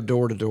 Like you go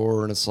door to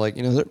door and it's like,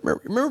 you know,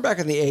 remember back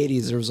in the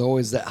 80s, there was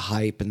always that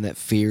hype and that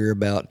fear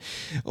about,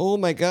 oh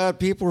my God,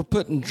 people are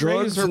putting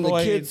drugs Razor in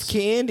the kids'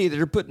 candy.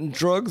 They're putting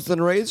drugs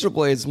in razor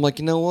blades. I'm like,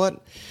 you know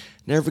what?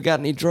 Never got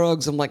any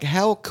drugs. I'm like,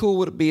 how cool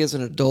would it be as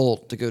an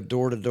adult to go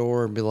door to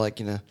door and be like,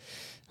 you know,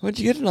 what'd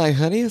you get tonight,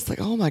 honey? It's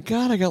like, oh my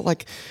God, I got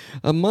like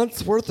a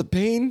month's worth of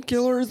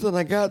painkillers and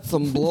I got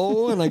some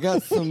blow and I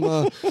got some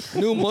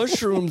new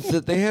mushrooms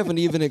that they haven't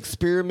even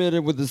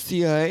experimented with the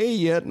CIA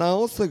yet. And I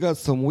also got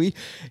some weed.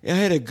 I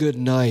had a good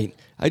night.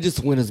 I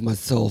just went as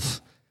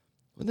myself.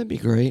 Wouldn't that be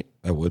great?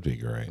 That would be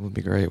great. It would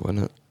be great,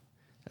 wouldn't it?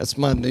 That's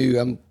my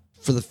new,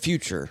 for the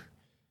future.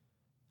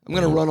 I'm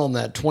going to run on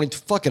that.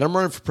 Fuck it. I'm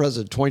running for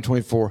president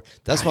 2024.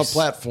 That's my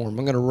platform.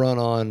 I'm going to run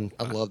on.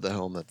 I love the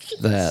helmet.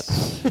 That.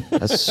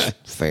 That's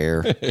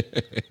fair.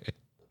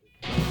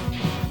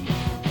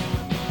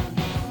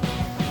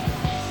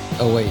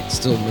 Oh, wait.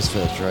 Still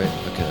Misfits, right?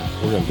 Okay.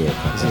 We're gonna do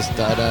it. Is this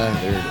Die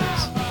Die? There it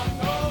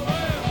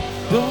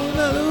is. Don't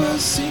utter a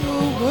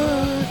single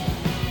word.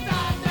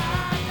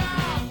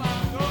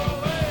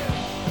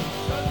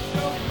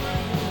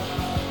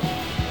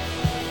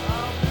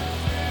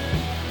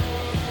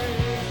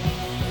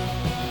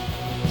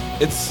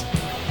 It's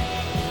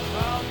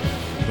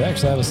They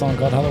actually have a song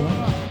called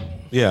Halloween.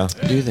 yeah.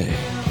 Do they?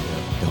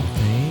 Don't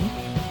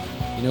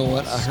they? You know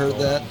what? I heard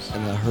that,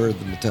 and I heard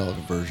the Metallica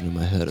version in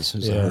my head as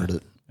soon as I Yeah. heard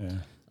it. Yeah.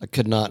 I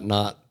could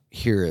not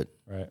hear it.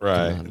 Right.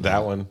 Right.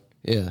 That one.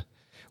 Yeah.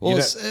 Well,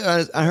 You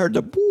I heard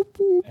the boop,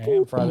 boop, And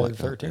boop. Friday I'm the like,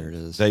 13th. there it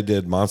is. They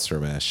did Monster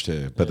Mash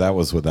too, but that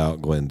was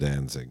without Glenn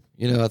Danzig.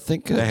 You know, I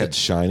think They had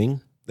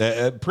Shining.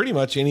 Pretty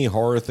much any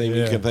horror thing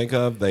you Yeah. can think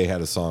of, they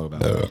had a song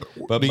about it.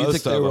 But do you most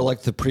think they of were them-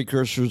 like the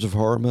precursors of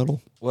horror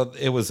metal? well,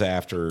 it was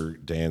after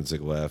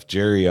Danzig left.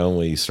 Jerry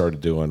only started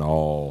doing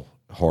all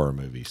horror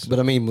movies. But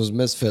I mean, was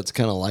Misfits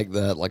kind of like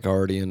that, like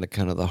already into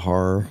kind of the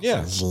horror?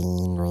 Yeah.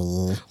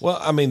 Well,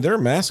 I mean, their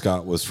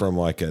mascot was from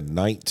like a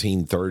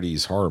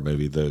 1930s horror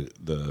movie,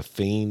 the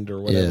Fiend or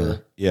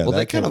whatever. Yeah. Well, that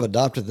they kind of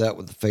adopted that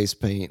with the face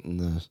paint and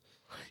the.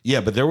 yeah,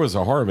 but there was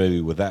a horror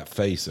movie with that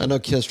face. In I know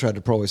Kiss tried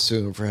to probably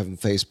sue him for having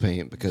face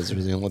paint because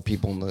they're the only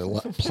people on the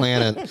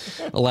planet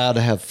allowed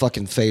to have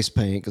fucking face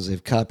paint because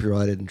they've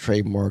copyrighted and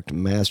trademarked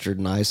and mastered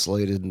and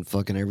isolated and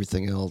fucking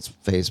everything else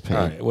face paint.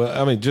 All right.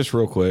 Well, I mean, just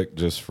real quick,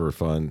 just for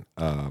fun,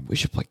 We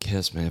should play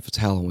Kiss, man. If it's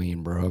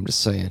Halloween, bro, I'm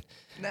just saying.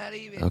 Not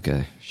even.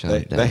 Okay, shut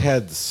it down. they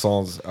had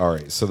songs. All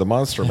right. So the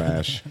Monster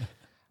Mash,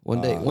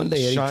 one day,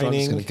 Eddie Trunk's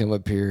Shining, going to come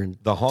up here and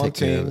The take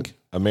care of Haunting, it.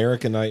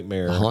 American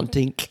Nightmare, The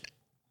Haunting.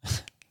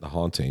 The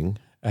Haunting.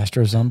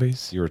 Astro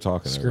Zombies. You were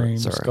talking about Scream,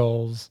 Sorry.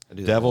 Skulls. I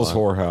do that Devil's a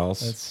lot.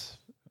 Whorehouse,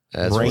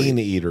 That's Brain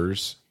what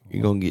Eaters,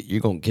 you're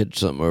gonna get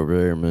something over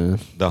there, man.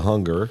 The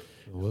Hunger.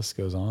 The list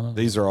goes on.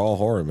 These are all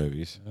horror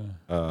movies.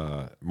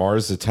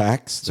 Mars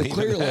Attacks. So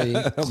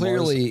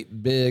clearly,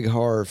 big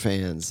horror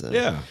fans. Then.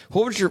 Yeah.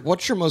 What's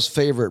your most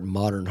favorite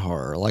modern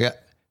horror? Like,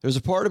 There's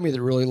a part of me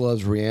that really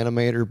loves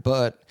Reanimator,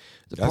 but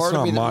the That's part of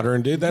not me that-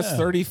 modern, dude. That's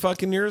 30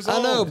 fucking years old.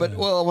 I know, but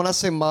well, when I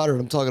say modern,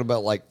 I'm talking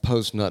about like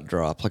post nut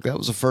drop. Like that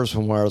was the first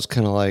one where I was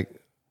kind of like,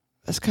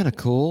 that's kind of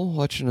cool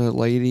watching a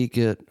lady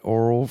get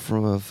oral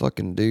from a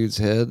fucking dude's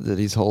head that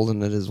he's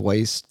holding at his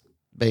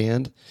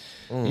waistband.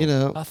 You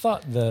know, I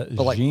thought the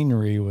like-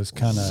 genre was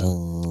kind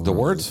of. the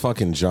word's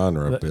fucking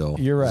genre, Bill.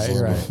 You're right.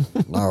 You're right.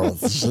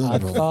 I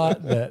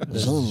thought that the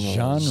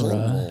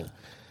genre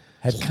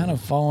had kind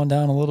of fallen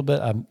down a little bit.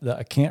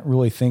 I can't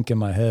really think in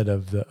my head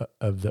of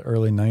the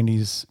early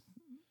 '90s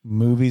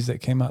movies that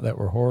came out that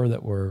were horror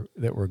that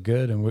were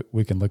good, and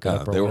we can look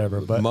up or They were-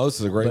 whatever. But most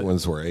of the great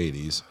ones were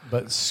 80s.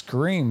 but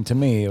Scream to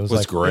me, it was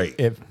like great.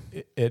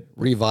 It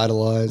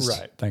revitalized.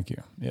 right. Thank you.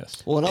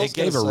 Yes. Well, and I was It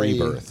gave a gonna say-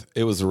 rebirth.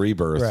 It was a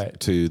rebirth Right.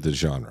 to the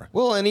genre.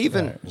 Well, and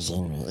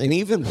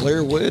even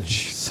Blair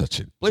Witch.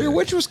 Such a Blair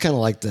Witch was kind of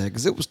like that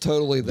because it was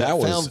totally that, that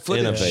was found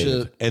footage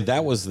innovative, shit. and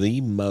that was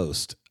the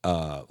most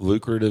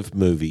lucrative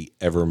movie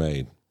ever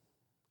made.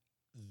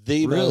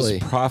 The Really?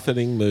 most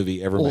profiting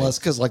movie ever Well, made. that's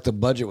because like the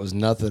budget was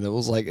nothing. It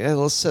was like, hey,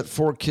 let's set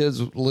 4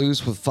 kids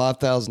loose with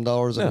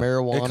 $5,000 of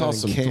marijuana It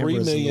cost and them $3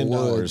 cameras million in the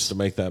woods. to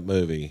make that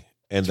movie,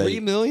 and $3 they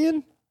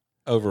million?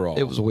 overall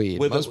It was weed.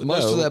 With- Most no,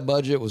 of that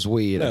budget was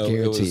weed. No, I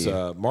guarantee it was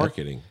you.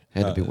 marketing.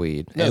 Had to be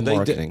weed no, and they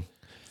marketing.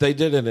 They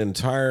did an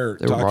entire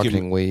They were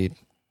marketing weed.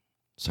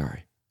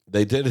 Sorry.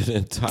 They did an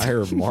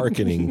entire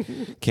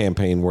marketing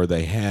campaign where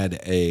they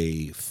had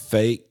a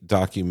fake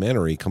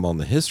documentary come on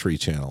the History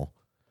Channel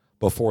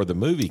before the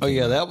movie Oh came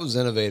yeah, out. that was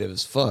innovative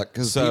as fuck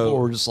because So- people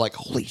were just like,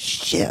 "Holy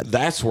shit!"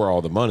 That's where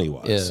all the money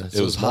was. Yeah, it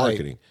so was it's hype.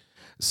 marketing.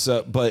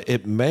 So, but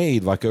it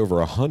made like over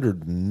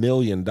 $100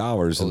 million in the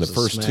was a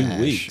first 2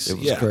 smash. weeks. It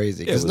was Yeah,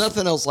 crazy it because was-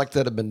 nothing else like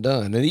that had been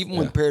done. And even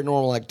when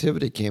Paranormal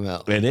Activity came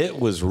out, and it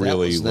was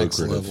really was next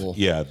lucrative. level.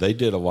 Yeah, they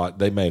did a lot.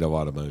 They made a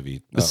lot of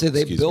movie. But see,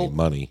 they built-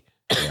 money.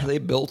 they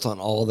built on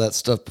all that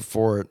stuff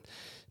before it.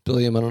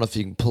 Billiam, I don't know if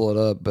you can pull it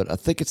up, but I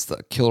think it's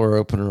the killer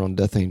opener on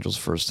Death Angel's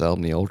first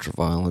album, The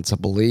Ultraviolence. I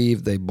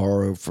believe they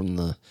borrowed from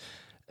the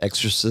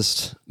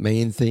Exorcist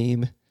main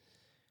theme.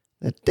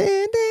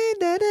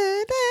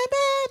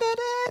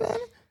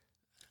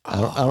 I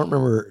don't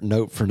remember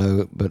note for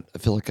note, but I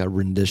feel like I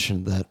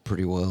renditioned that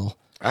pretty well.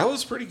 That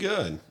was pretty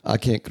good. I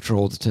can't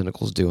control what the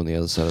tentacles do on the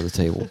other side of the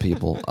table,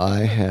 people. I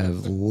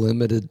have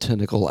limited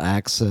tentacle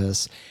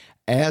access,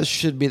 as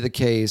should be the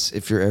case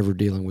if you're ever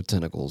dealing with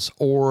tentacles.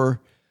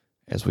 Or,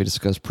 as we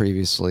discussed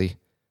previously,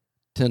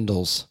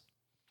 Tyndalls.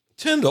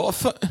 Tyndall.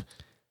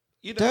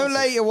 You know, Don't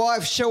let your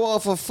wife show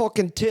off her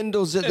fucking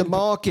Tyndalls at the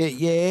market,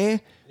 yeah?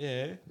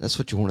 Yeah. That's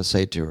what you want to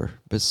say to her.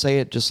 But say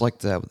it just like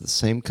that with the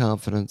same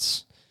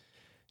confidence,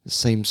 the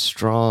same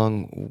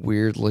strong,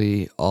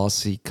 weirdly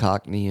Aussie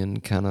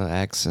Cockneyan kind of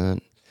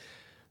accent.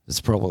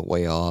 It's probably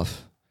way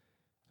off.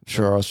 I'm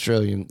sure our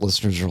Australian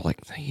listeners are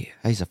like, hey,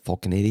 he's a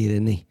fucking idiot,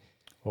 isn't he?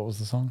 What was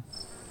the song?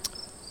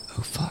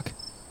 Oh, fuck.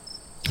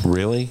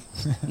 Really?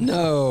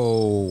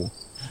 No.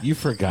 You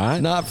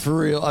forgot? Not for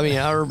real. I mean,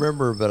 I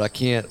remember, but I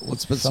can't.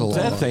 What's been so long?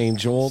 Death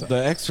Angel, The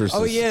Exorcist.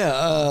 Oh,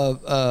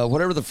 yeah.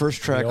 Whatever the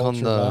first track on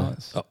the...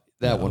 Ultraviolence?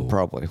 That one,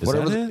 probably. Is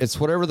Whatever that it? It's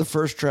whatever the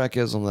first track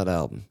is on that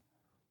album.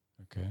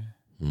 Okay.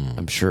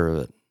 I'm sure of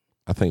it.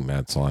 I think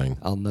Matt's lying.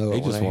 I'll know He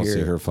it when just I wants to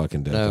hear hear it.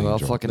 fucking Death No, Angel. I'll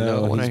fucking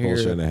know it when he's I hear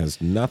bullshitting. it. It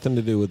has nothing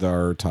to do with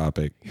our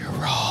topic. You're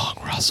wrong,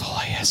 Russell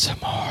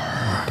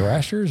ASMR.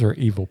 Thrashers or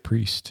Evil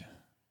Priest?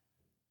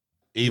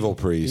 Evil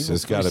Priest. Evil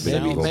It's got to Priest. be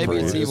Maybe- Evil maybe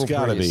Priest. it's Evil It's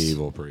got to be Priest.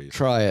 Evil Priest.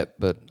 Try it,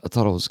 but I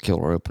thought it was a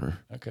killer opener.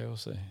 Okay, we'll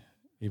see.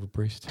 Evil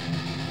Priest.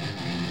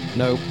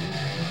 Nope.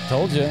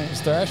 Told you,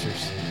 it's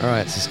Thrashers. All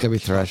right, so it's gonna be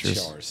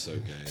Thrashers. Char's so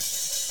gay.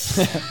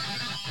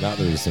 Not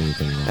that there's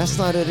anything wrong. That's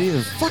not it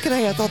either. Fucking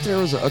hey, I thought there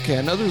was a. Okay,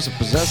 I know there's a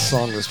Possessed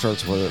song that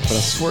starts with it, but I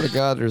swear to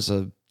God, there's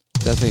a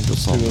Death Angel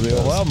song. Do that the does.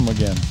 whole album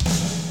again.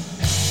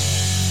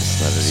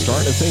 That's not it either.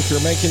 Starting to think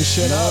you're making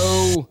shit up.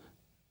 No.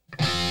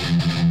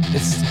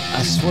 It's.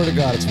 I swear to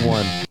God, it's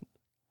one.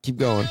 Keep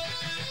going.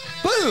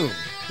 Boom.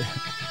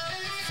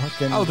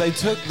 Fucking Oh, they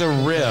took the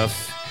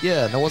riff.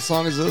 Yeah. Now, what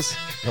song is this?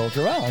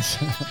 Ultraviolence.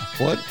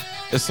 What?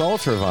 It's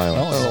Ultraviolence.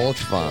 Oh,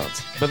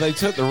 Ultraviolence. But they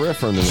took the riff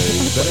from the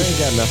movie. But it ain't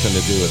got nothing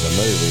to do with the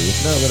movie.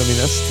 No, but I mean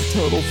that's the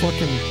total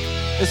fucking.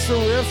 It's the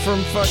riff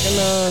from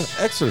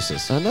fucking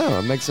Exorcist. I know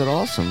it makes it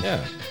awesome.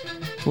 Yeah.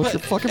 What's But your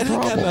fucking it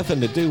ain't got problem?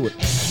 nothing to do with.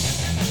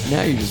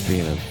 Now you're just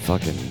being a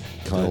fucking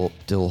Cunt.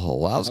 dill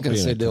hole. I was I'm going to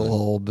being say a dill cunt.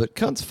 hole, but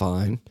cunt's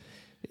fine.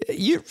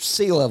 You're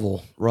sea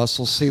level,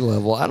 Russell, sea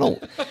level. I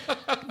don't.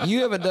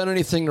 You haven't done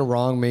anything to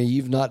wrong me.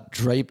 You've not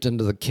draped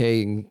into the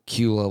K and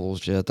Q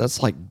levels yet.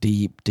 That's like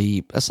deep,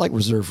 deep. That's like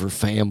reserved for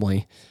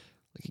family.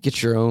 Like you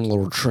get your own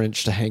little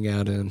trench to hang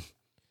out in.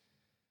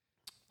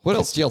 What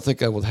else do y'all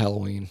think of with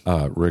Halloween?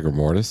 Rigor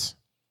Mortis.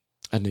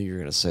 I knew you were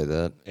going to say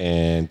that.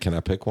 And can I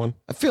pick one?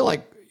 I feel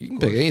like you can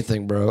pick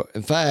anything, bro.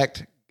 In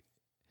fact,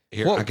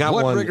 Here, what, I got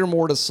what one. rigor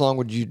mortis song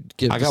would you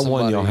give? I to got one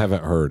somebody? y'all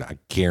haven't heard. I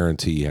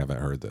guarantee you haven't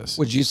heard this.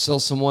 Would you sell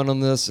someone on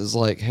this as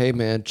like, hey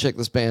man, check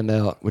this band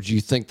out? Would you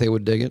think they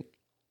would dig it?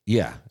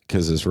 Yeah,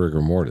 because it's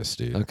Rigor Mortis,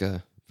 dude. Okay,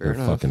 fair They're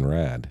enough. fucking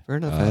rad. Fair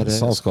enough, The Ed.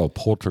 song's called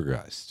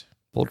Poltergeist.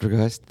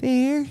 Poltergeist.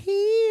 They're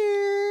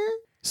here.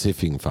 See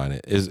if you can find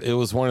it. It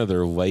was one of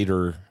their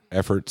later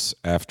efforts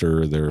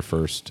after their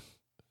first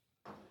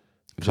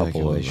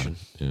couple of Ejaculation.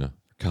 yeah.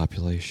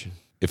 Copulation.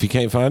 If you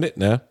can't find it,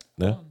 no,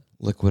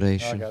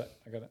 Liquidation. I got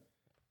it.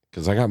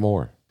 because I got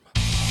more.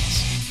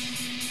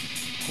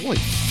 Holy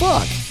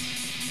fuck.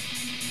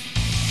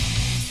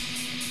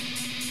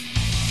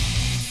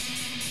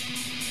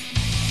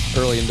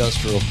 Early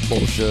industrial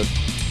bullshit.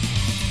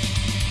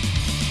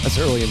 That's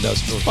early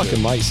industrial Fucking shit.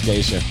 Mike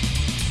Scatia.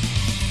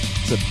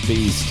 It's a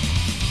beast.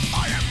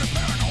 I am the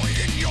paranoid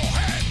in your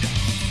head.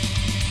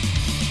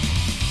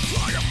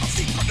 I am the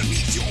thief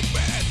underneath your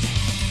bed.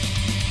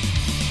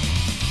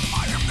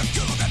 I am the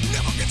girl that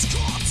never gets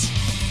caught.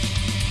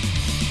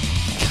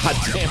 God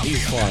damn,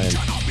 he's flying.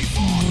 Cannot be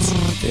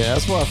fought. Yeah,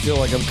 that's why I feel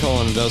like I'm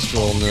calling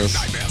industrial in this.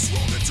 Nightmares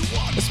rolled into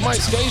one. It's Mike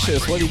Scatia.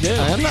 It's what he did.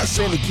 I'm not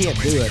saying he can't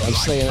do it. I'm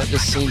saying it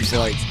just seems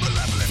like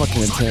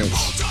fucking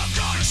intense.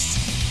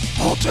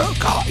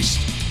 Poltergeist.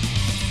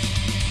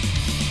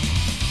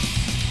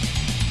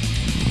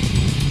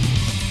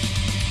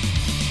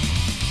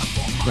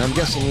 Now, I'm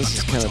guessing this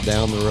is kind of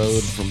down the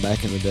road from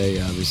back in the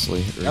day, obviously.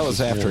 Or That was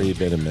just after more- he'd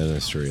been in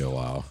ministry a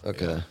while.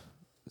 Okay.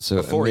 So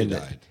Before he I mean,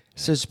 died.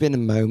 So it's been a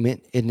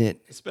moment, isn't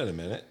it? It's been a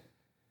minute.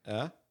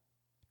 Yeah.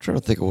 Trying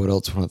to think of what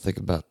else when I think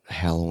about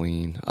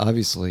Halloween.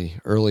 Obviously,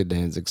 early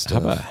Danzig How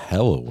stuff. about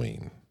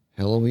Halloween?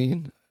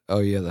 Halloween? Oh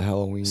yeah, the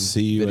Halloween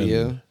See you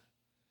video. in-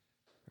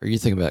 Or you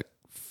thinking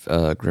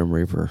about Grim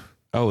Reaper?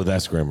 Oh,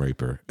 that's Grim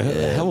Reaper.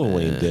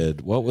 Halloween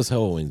did. What was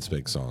Halloween's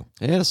big song?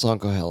 They had a song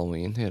called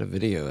Halloween. They had a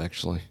video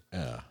actually.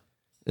 Yeah.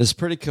 It's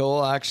pretty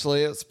cool,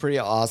 actually. It's pretty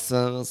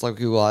awesome. It's like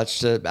we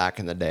watched it back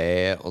in the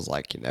day. It was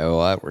like, you know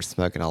what? We're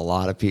smoking a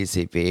lot of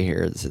PCP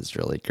here. This is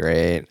really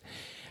great.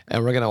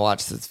 And we're going to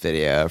watch this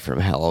video from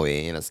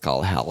Halloween. It's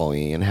called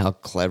Halloween. How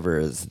clever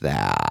is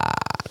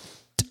that?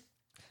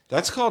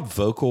 That's called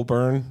vocal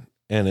burn,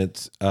 and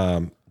it's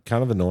kind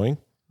of annoying.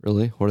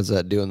 Really? What does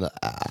that do in the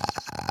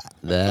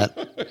that?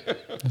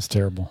 That's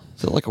terrible.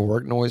 Is it like a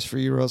work noise for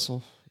you,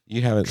 Russell?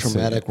 You haven't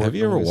Traumatic seen it. Have work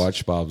you ever noise.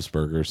 watched Bob's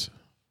Burgers?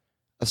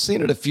 I've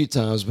seen it a few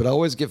times, but I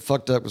always get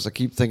fucked up because I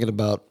keep thinking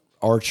about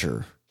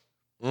Archer.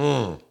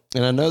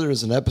 And I know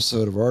there's an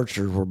episode of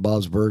Archer where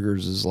Bob's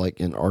Burgers is like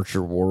in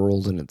Archer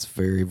world, and it's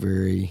very,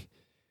 very,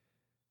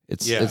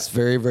 it's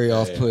very, very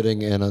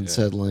off-putting and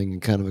unsettling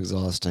and kind of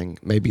exhausting.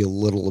 Maybe a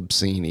little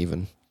obscene,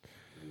 even.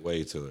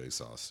 Way too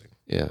exhausting.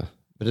 Yeah,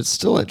 but it's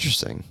still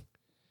interesting.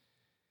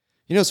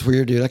 You know, it's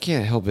weird, dude. I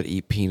can't help but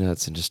eat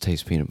peanuts and just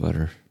taste peanut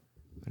butter.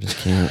 I just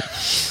can't.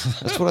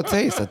 That's what I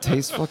taste. I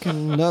taste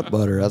fucking nut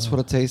butter. That's what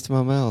I taste in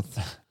my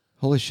mouth.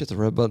 Holy shit, the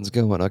red button's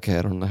going. Okay,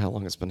 I don't know how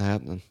long it's been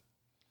happening.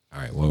 All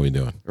right, what are we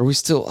doing? Are we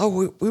still? Oh,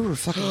 we were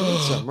fucking doing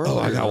something earlier. Oh,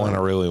 I got one I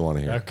really want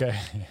to hear. Okay.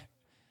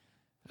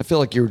 I feel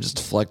like you were just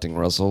deflecting,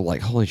 Russell.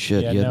 Like, holy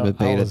shit, you hadn't been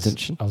paying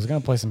attention. I was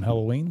going to play some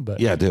Halloween, but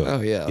Yeah, do it.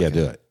 Oh, yeah, Yeah, okay.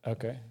 do it.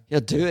 okay. Yeah,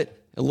 do it.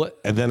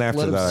 And then after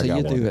let him that, I see got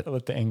you one. do it.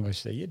 Let the English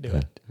say you do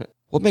it.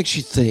 What makes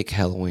you think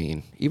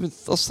Halloween? Even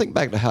let's think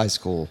back to high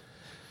school.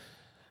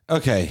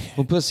 Okay.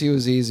 When pussy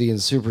was easy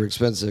and super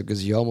expensive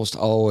because you almost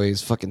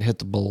always fucking hit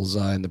the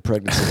bullseye in the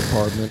pregnancy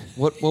department.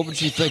 What would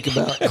you think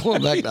about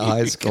going back to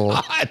high school?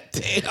 God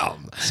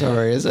damn.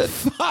 Sorry, is it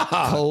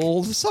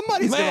cold?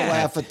 Somebody's gonna Matt.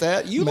 laugh at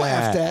that. You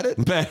laughed at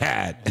it.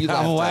 Matt. You I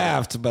laughed at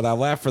laughed, but I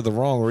laughed for the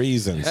wrong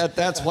reasons.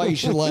 That's why you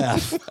should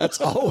laugh.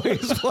 That's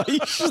always why you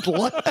should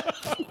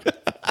laugh.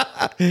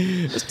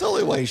 It's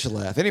totally why you should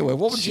laugh. Anyway,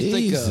 what would you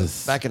think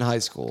Jesus. of back in high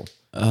school?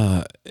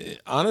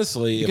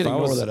 Honestly, You if can I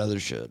ignore was that other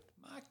shit.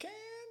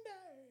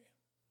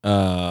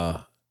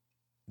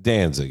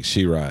 Danzig,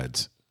 She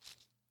Rides.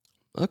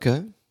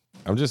 Okay.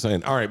 I'm just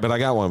saying. All right, but I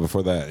got one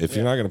before that. If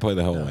you're not going to play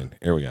the Halloween,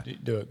 here we go.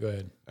 Do it. Go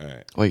ahead. All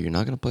right. Wait, you're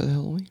not going to play the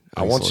Halloween?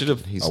 I want you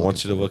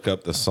to look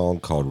up the song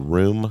called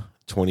Room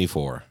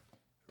 24.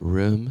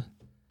 Room.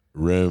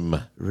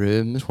 Room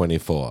Room.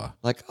 24.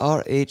 Like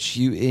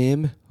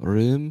RHUM.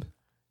 Room.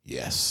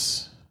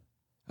 Yes.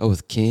 Oh,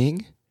 with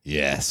King?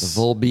 Yes.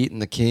 The Volbeat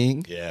and the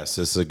King? Yes,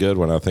 this is a good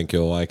one. I think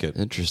you'll like it.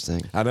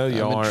 Interesting. I know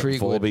y'all I'm aren't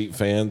intrigued with- Volbeat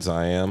fans.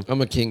 I am.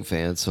 I'm a King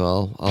fan,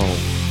 so I'll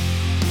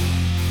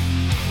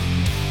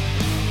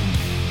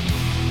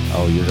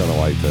Oh, you're going to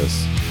like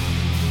this.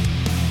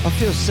 I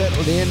feel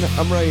settled in.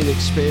 I'm ready to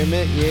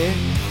experiment, yeah.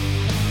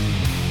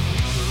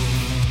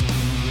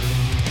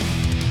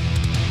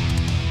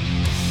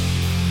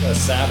 The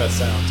Sabbath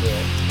sound to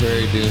it.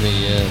 Very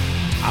doomy, yeah.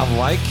 I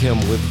like him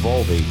with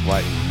Volbeat.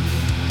 Like,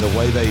 the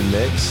way they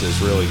mix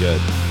is really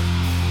good.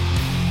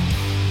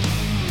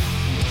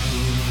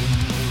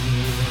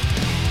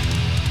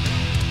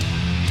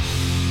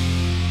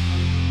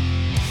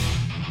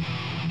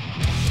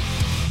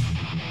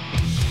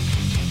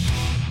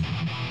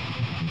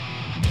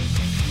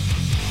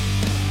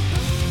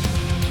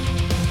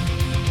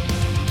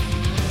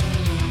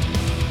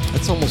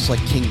 It's almost like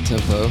King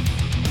tempo.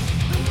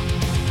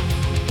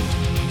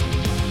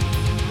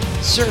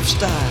 Surf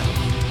style.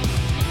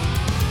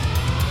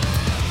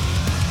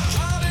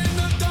 Caught in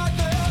the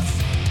darkness,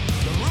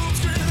 the room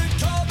screaming,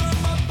 cover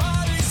my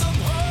body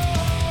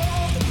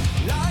somehow.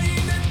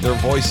 Lying in Their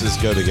voices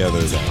go together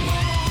though.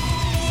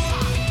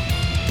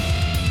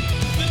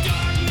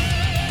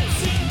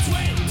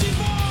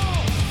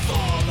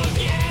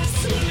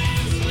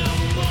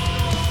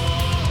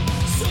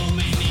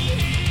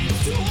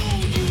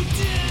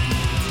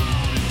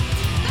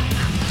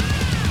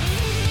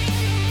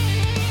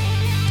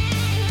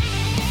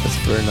 That's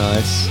very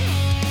nice.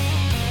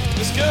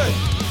 It's good.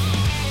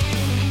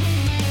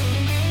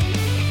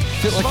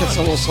 I feel like it's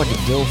almost like a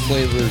dill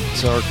flavored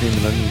sour cream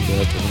and onion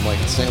dip, and I'm like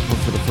sampling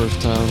for the first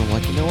time. I'm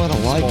like, you know what? I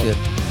like it.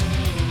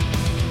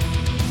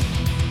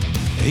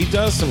 He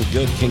does some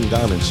good King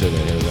Diamond shit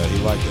in here though. He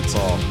like it's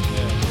all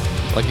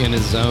Like in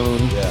his zone.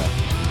 yeah.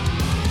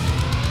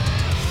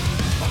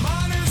 My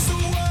mind is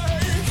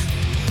awake.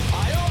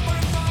 I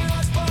open my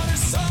eyes, but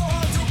it's so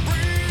hard to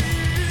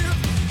breathe.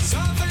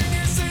 Something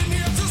is in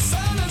here to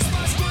silence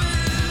my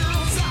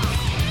screams.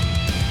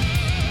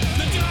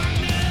 The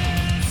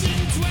darkness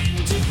in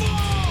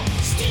 24,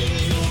 steal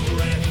your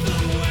breath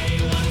away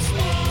once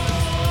more.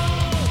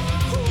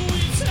 Who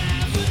is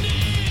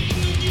happening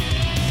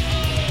again?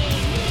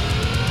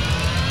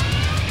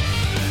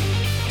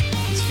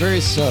 It's very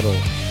subtle.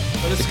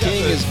 But The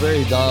King is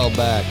very dialed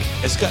back.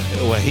 It's got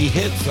well, he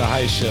hits the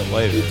high shit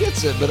later. He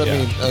gets it, but I Yeah.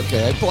 mean,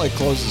 okay, I probably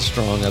closes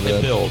strong of It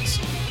it. builds.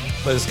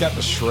 But it's got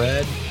the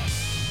shred.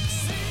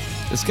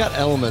 It's got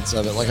elements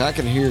of it. Like I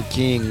can hear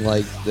King,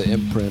 like the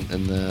imprint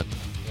and that.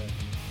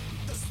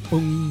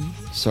 Boom.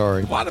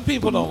 Sorry. A lot of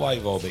people don't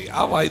like Volbeat.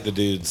 I like the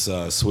dude's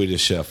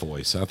Swedish Chef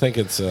voice. I think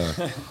it's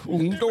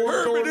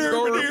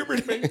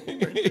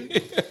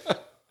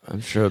I'm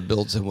sure it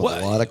builds him with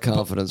What? a lot of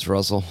confidence,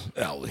 Russell.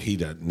 oh, he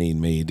doesn't need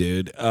me,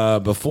 dude.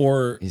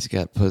 Before He's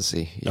got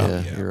pussy.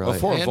 Yeah, you're right.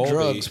 Before And Volbeat,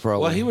 drugs,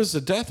 probably. Well, he was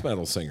a death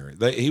metal singer.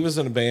 He was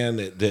in a band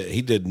that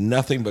he did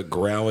nothing but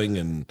growling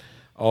and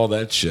all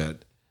that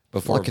shit.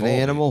 Before like an Volbeat.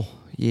 animal.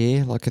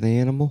 Yeah, like an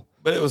animal.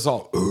 But it was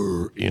all,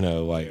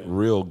 like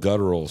real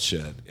guttural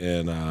shit.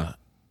 And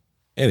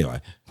anyway,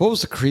 What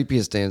was the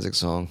creepiest Danzig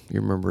song you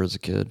remember as a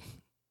kid?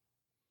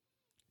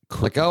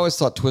 Like I always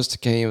thought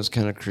Twisted Cane was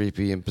kind of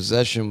creepy, and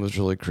Possession was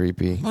really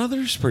creepy.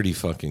 Mother's pretty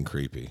fucking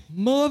creepy.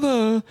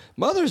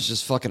 Mother's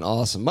just fucking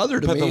awesome. Mother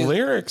to But me, the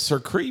lyrics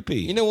are creepy.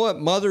 you know what?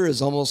 Mother is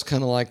almost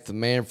kind of like the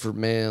Manfred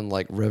Man,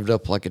 like revved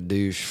up like a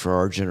douche for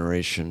our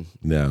generation.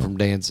 No. From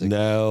Danzig.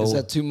 No. Is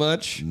that too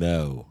much?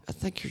 No. I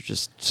think you're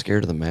just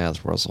scared of the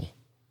math, Russell.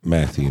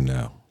 Matthew,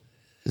 no.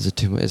 Is it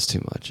too much? It's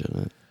too much,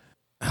 isn't it?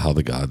 How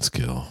the Gods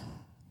Kill.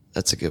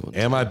 That's a good one.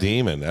 Am I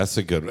Demon? That's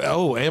a good one.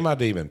 Oh, Am I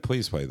Demon?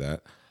 Please play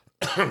that.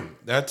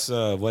 That's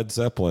Led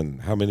Zeppelin.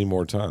 How many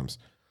more times?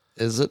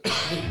 Is it?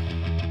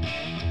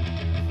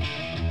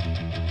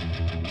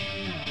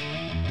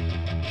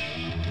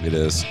 It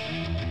is.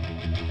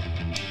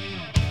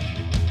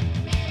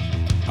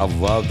 I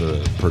love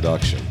the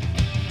production.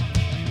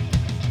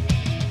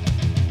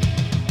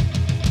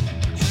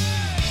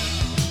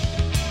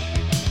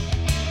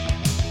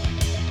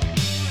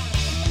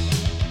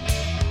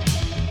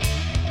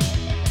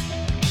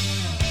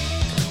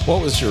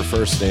 What was your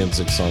first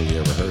Danzig song you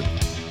ever heard?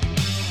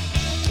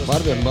 Might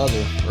have been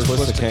Mother or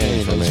Twisted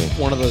Cane for It was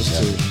me. one of those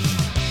two.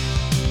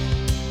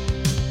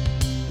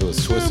 It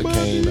was Twisted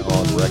Cane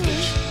on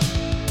Wreckage.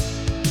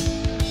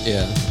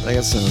 Yeah, I think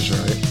that sounds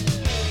right.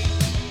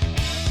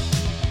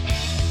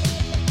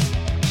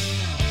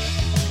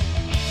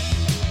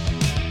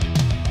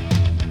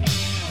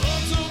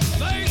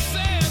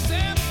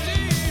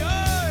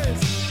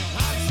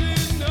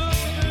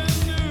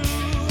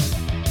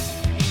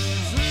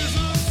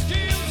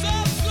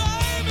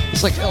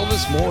 It's like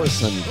Elvis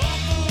Morrison.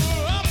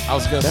 I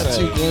was going to That's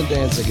say who Glenn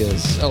Danzig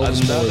is.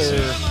 Elvis another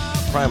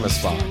Morrison.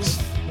 Primus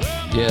box.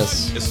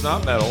 Yes. It's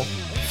not metal.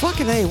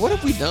 Fucking A, what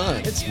have we done?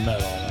 It's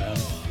metal, man.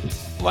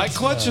 Like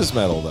Clutch is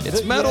metal, though.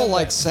 It's metal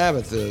like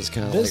Sabbath is,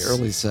 kind of like This-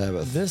 early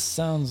Sabbath. This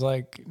sounds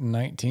like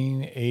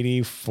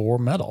 1984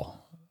 metal.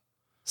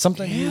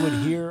 Something you would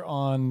hear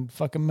on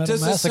fucking Metal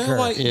Does it Massacre. sound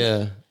like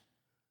Yeah.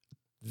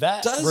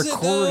 that Does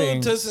recording.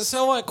 it though? Does it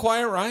sound like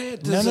Quiet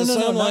Riot? Does no, it sound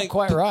not like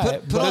quite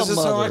right. put Does on it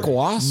sound Mother. like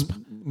Wasp?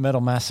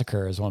 Metal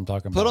Massacre is what I'm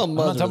talking Put about. on I'm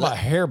Mother. not talking about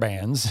hair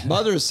bands.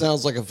 Mother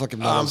sounds like a fucking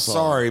metal I'm song.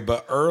 sorry,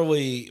 but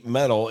early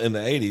metal in the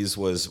 80s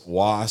was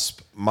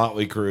Wasp,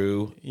 Motley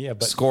Crue, Yeah,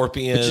 but-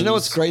 Scorpions. But you know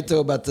what's great though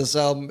about this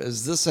album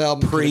is this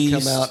album could have Priest.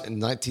 come out in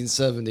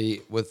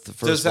 1970 with the Does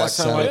first that Black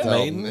sound like Sabbath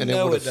Maiden? album, and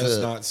No, would it have does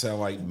fit. not sound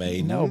like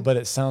Maiden. No, but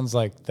it sounds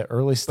like the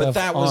early stuff. But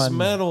that was on,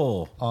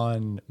 metal.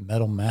 on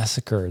Metal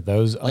Massacre.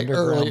 Those Like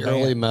underground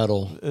early band-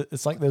 metal.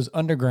 It's like those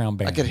underground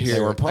bands. I could hear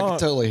They were it. I punk. could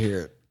totally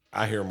hear it.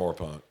 I hear more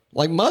punk.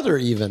 Like Mother,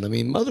 even. I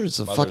mean, Mother's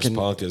a Mother's fucking.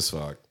 punk as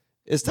fuck.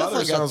 It's Mother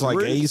definitely got sounds the like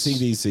roots.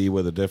 AC/DC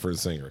with a different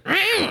singer.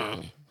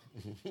 I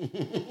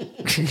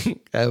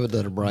haven't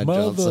done a Brian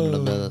Johnson in a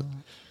minute.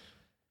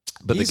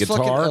 But He's the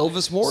fucking guitar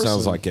Elvis Morrison.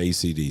 sounds like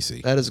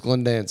AC/DC. That is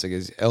Glenn Danzig.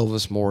 Is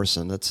Elvis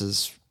Morrison. That's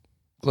his.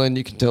 Glenn,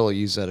 you can totally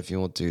use that if you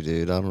want to,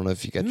 dude. I don't know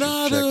if you got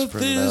Not your checks of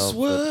printed this out. but-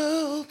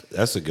 world.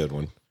 That's a good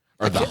one.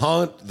 Or the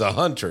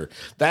Hunter.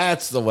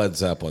 That's the Led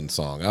Zeppelin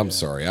song. I'm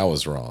sorry, I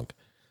was wrong.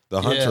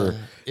 The hunter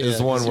is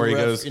the one where he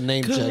goes,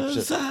 name checks it.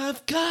 "'Cause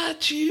I've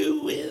got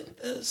you in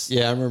this."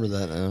 Yeah, I remember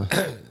that now.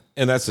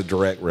 And that's a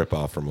direct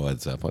ripoff from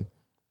Led Zeppelin.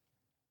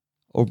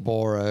 Or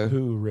borrow.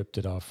 Who ripped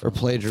it off? Or From?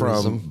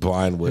 plagiarism. From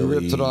Blind Who Willie.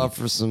 ripped it off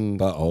for some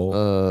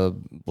Butthole.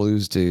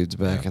 blues dudes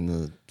back in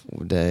the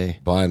day.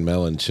 Blind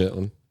Melon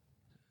Chitlin.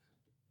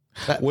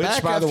 Which,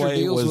 back by the after way,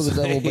 Deals was with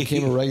the Devil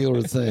became a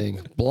regular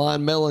thing.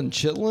 Blind Melon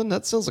Chitlin?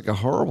 That sounds like a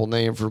horrible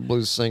name for a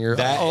blues singer.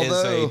 That is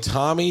Although, a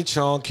Tommy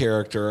Chong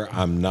character.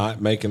 I'm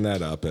not making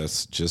that up.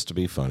 That's just to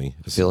be funny.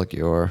 I feel like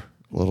you are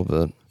a little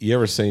bit. You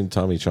ever seen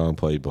Tommy Chong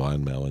play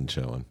Blind Melon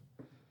Chitlin?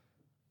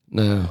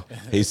 No.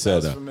 He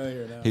said,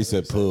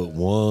 put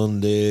one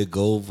leg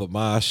over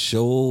my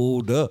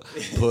shoulder,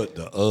 put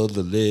the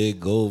other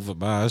leg over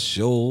my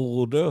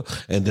shoulder,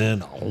 and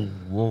then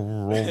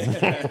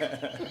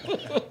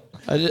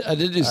I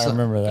did do I something.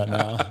 remember that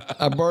now.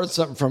 I borrowed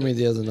something from you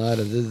the other night.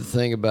 I did the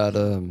thing about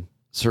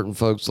certain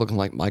folks looking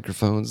like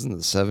microphones in the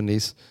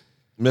 70s.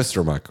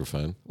 Mr.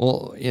 Microphone.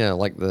 Well, yeah,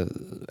 like the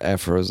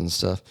afros and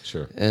stuff.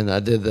 Sure. And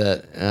I did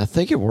that, and I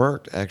think it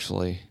worked,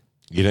 actually.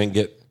 You didn't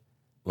get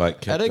like I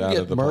kicked didn't out of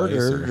get the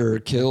murdered place, or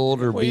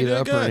killed or Well, you beat did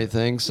up or good.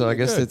 anything, so I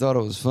guess they thought it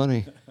was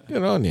funny.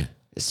 Good on you.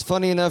 It's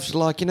funny enough to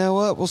like, you know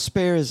what? We'll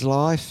spare his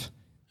life.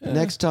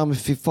 Next time,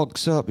 if he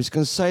fucks up, he's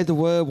going to say the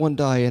word one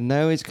day, and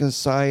now he's going to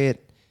say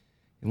it.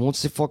 And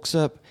once he fucks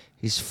up,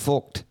 he's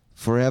fucked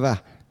forever.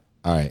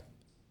 All right.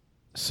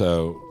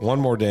 So one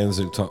more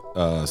Danzig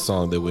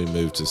song, then we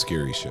move to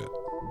scary shit.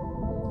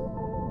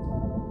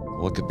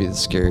 What could be the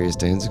scariest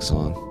Danzig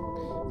song?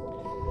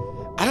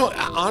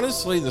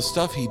 Honestly, the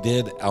stuff he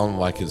did on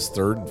like his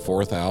third and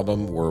fourth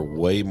album were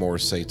way more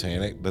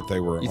satanic, but they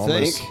were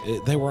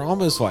they were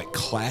almost like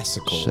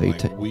classical,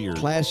 like weird.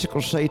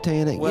 Classical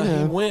satanic, Well, you know.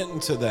 he went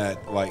into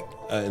that like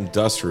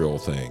industrial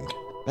thing.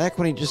 Back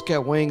when he just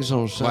got wings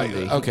on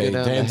Sunday. Like, okay, he'd go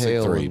down to Danzig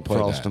hell 3, and play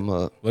frost that. him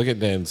up. Look at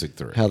Danzig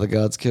 3. How the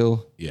Gods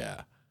Kill.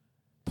 Yeah.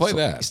 Play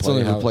that. He still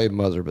Play never how, played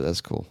Mother, but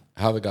that's cool.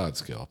 How the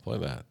Gods Kill. Play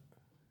that.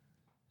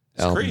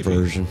 It's Album creepy.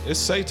 version. It's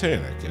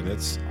satanic and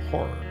it's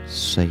horror.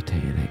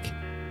 Satanic.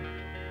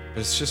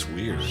 It's just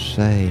weird.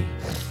 Say.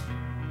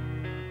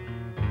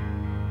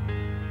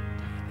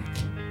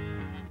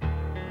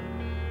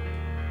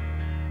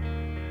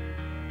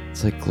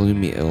 It's like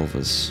gloomy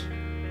Elvis.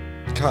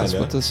 Kinda. That's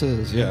what this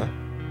is. Yeah.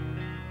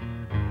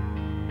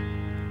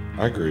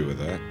 I agree with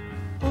that.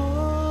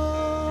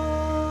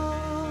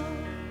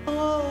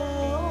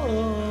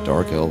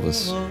 Dark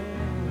Elvis. I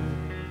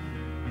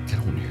kind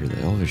of want to hear the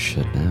Elvis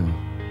shit now.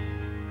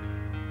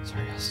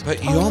 Sorry, I was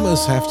But you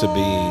almost have to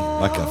be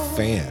like a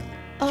fan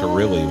to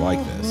really like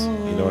this.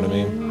 You know what I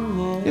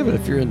mean? Yeah, but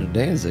if you're into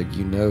Danzig,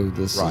 you know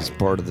this is Right.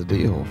 part of the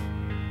deal.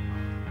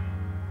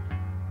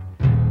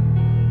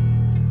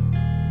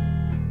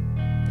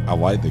 I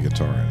like the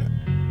guitar in it.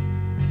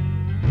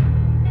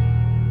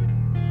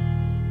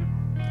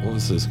 What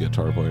was this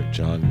guitar player?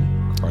 John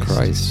Christ.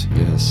 Christ,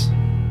 yes.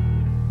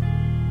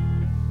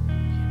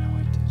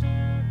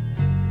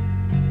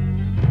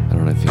 I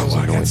don't know if he was Oh,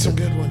 I got some anointed.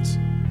 good ones.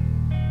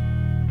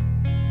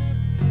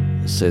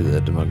 I say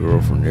that to my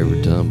girlfriend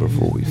every time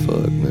before we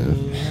fuck,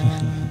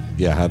 man.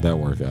 Yeah, how'd that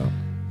work out?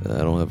 I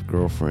don't have a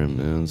girlfriend,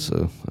 man,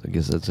 so I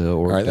guess that's how it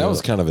worked All right, that out.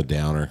 was kind of a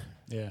downer.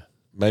 Yeah.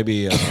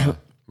 Maybe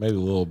maybe a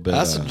little bit.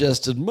 I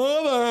suggested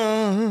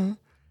Mother.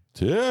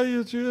 Tell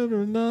your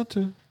children not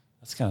to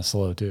That's kind of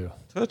slow too.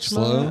 touch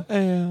Slow? my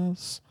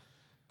ass.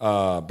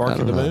 I Barking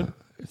don't the know Moon.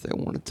 if they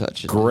want to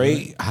touch it.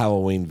 Great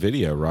Halloween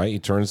video, right? He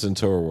turns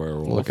into a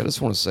werewolf. Look, I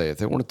just want to say, if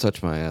they want to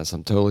touch my ass,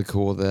 I'm totally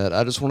cool with that.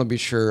 I just want to be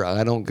sure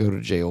I don't go to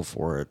jail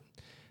for it.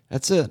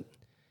 That's it.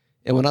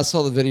 And when I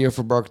saw the video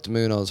for Bark at the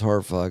Moon, I was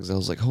horrified because I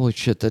was like, holy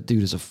shit, that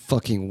dude is a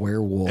fucking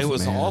werewolf. It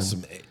was man.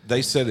 awesome.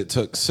 They said it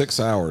took 6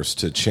 hours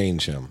to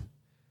change him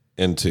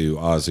into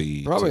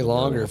Ozzy. Probably to the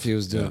longer werewolf. if he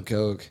was doing Yeah.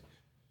 coke.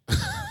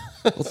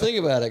 Well, think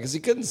about it, because he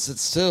couldn't sit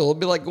still. It'd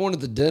be like going to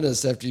the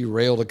dentist after you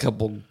railed a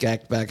couple,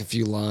 gacked back a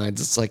few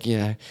lines. It's like,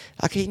 yeah,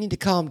 okay, you need to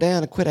calm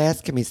down and quit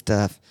asking me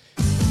stuff.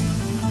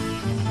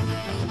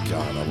 Oh,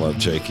 God, I love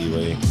Jakey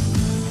Lee.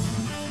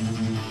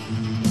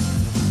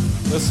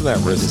 Listen to that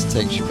It wrist. just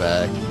takes you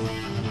back.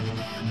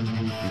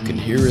 You can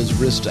hear his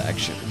wrist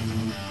action.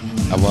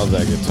 I love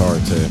that guitar,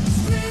 too.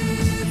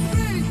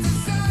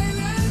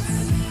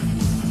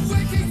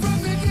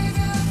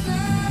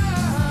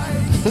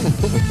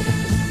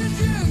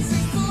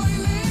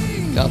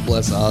 God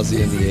bless Ozzy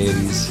in the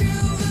 80s.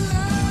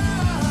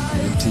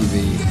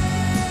 MTV.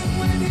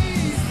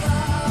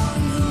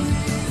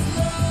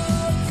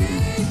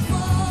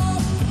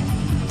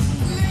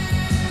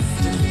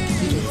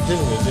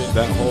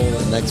 That whole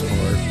The next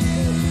part.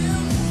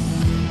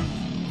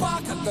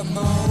 Bark at the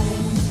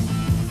moon.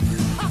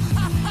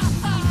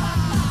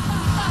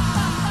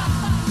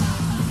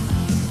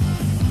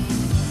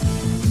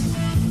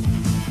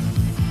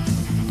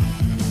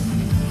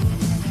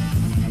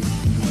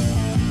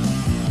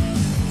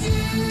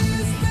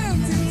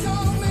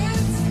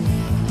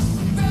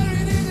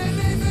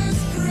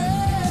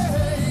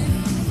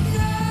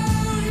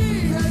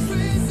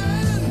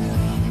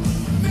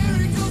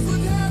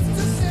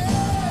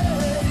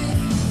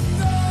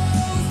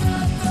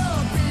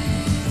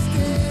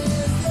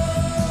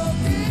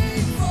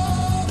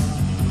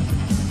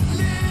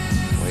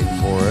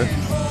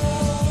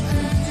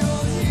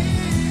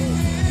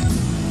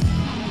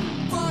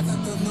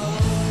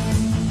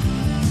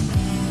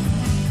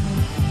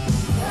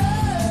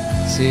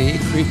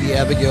 the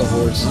Abigail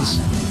horses.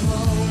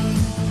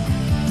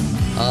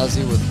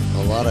 Ozzy with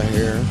a lot of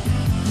hair.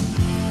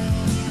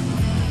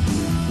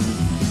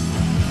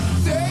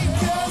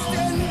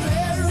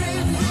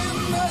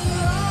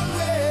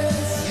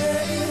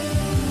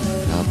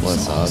 God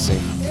bless Ozzy.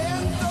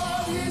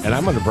 And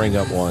I'm going to bring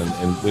up one,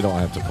 and we don't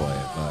have to play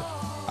it, but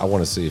I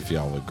want to see if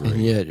y'all agree.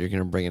 And yet you're going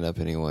to bring it up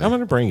anyway. I'm going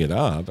to bring it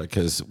up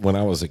because when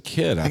I was a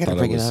kid, I thought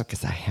it was.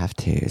 because I have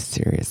to.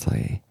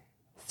 Seriously.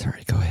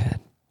 Sorry, go ahead.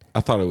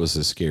 I thought it was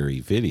a scary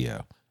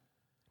video.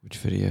 Which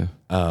video?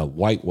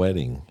 White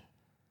Wedding.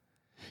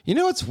 You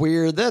know what's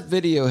weird? That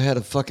video had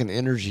a fucking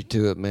energy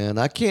to it, man.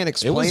 I can't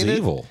explain it. It was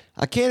evil.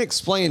 I can't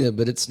explain it,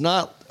 but it's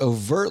not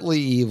overtly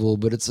evil,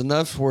 but it's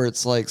enough where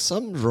it's like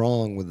something's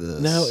wrong with this.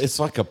 No, it's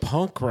like a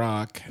punk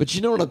rock. But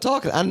you know what I'm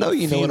talking. I know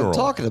you know what I'm Funeral.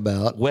 talking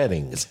about.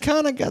 Wedding. It's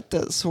kind of got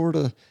that sort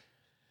of.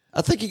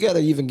 I think you got to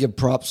even give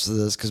props to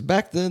this because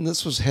back then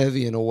this was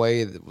heavy in a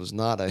way that was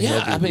not a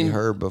heavy we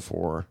heard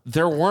before.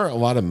 There weren't a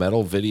lot of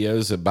metal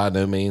videos. It by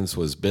no means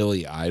was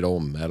Billy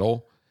Idol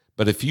metal.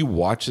 But if you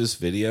watch this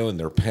video and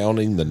they're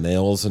pounding the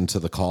nails into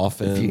the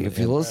coffin, If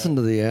you listen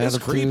to the it's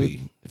attitude,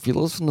 creepy. if you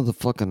listen to the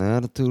fucking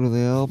attitude of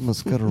the album,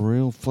 it's got a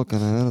real fucking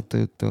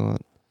attitude to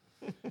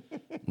it.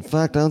 In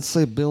fact, I'd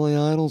say Billy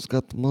Idol's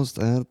got the most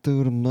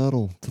attitude of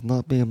metal to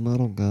not be a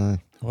metal guy.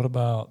 What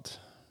about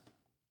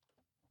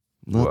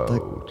Not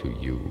Woe to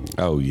you.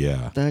 Oh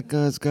yeah, that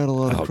guy's got a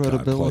lot of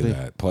credibility.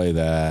 God, play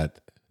that.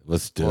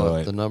 Let's do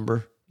What, it. the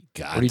number?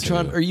 Got Are you to.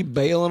 trying? Are you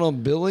bailing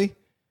on Billy?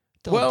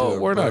 Don't do Well,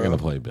 it, we're not bro. going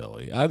to play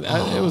Billy.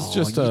 It was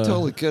just you a.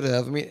 totally could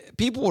have. I mean,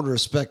 people would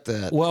respect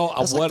that. Well,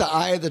 it's what- like the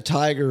eye of the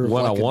tiger. Of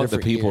What like I want the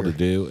different people year. to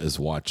do is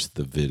watch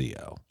the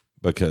video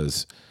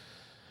because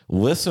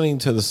listening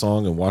to the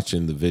song and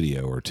watching the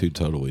video are two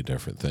totally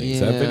different things.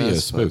 that video I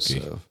is suppose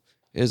spooky. so.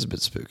 It is a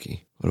bit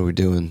spooky. What are we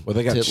doing? Well,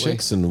 they got Titley?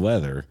 chicks in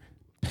leather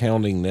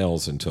pounding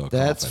nails into a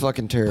That's coffin.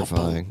 fucking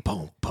terrifying.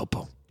 Boom, boom,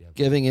 boom.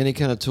 Giving any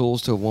kind of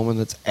tools to a woman,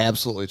 that's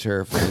absolutely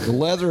terrifying. The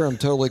leather, I'm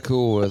totally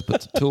cool with,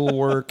 but the tool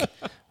work,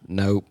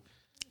 nope.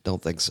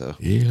 Don't think so.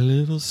 Hey,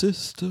 little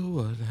sister,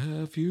 what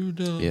have you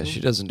done? Yeah, she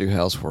doesn't do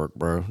housework,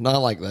 bro. Not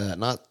like that.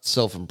 Not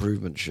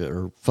self-improvement shit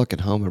or fucking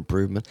home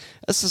improvement.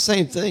 That's the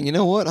same thing. You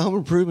know what? Home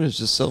improvement is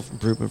just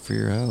self-improvement for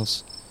your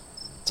house.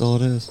 That's all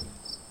it is.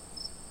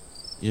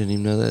 You didn't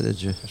even know that,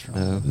 did you?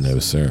 No. No,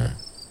 sir.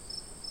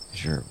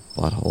 Sure,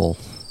 butthole.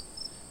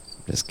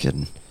 Just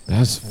kidding.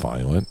 That's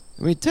violent.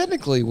 I mean,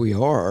 technically we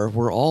are.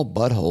 We're all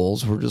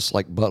buttholes. We're just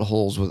like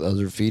buttholes with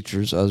other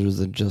features other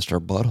than just our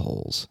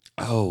buttholes.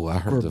 Oh, I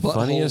heard We're the buttholes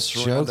funniest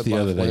joke surrounded the by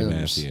other day, limbs.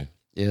 Matthew.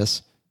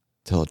 Yes.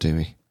 Tell it to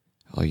me.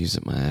 I'll use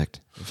it in my act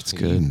if it's You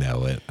good.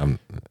 know it. I'm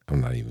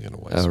not even going to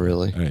waste. Oh, it.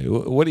 really? All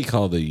right. What do you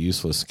call the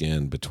useless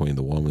skin between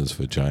the woman's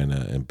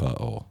vagina and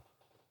butthole?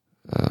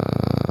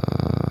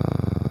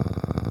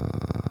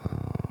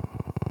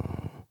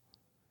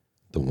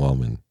 The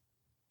woman.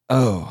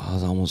 Oh, I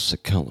was almost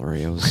at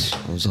cutlery. I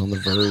was on the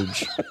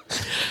verge.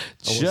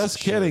 Just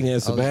kidding.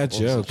 It's a bad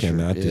joke,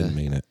 and I didn't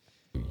mean it.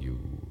 You,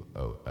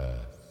 O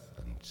earth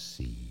and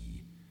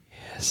sea.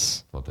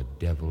 Yes. For the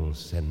devil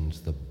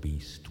sends the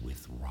beast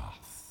with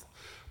wrath,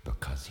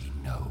 because he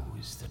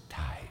knows the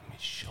time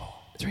is short.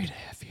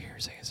 3.5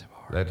 years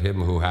ASMR. Let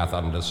him who hath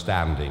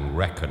understanding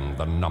reckon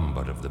the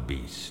number of the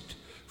beast,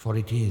 for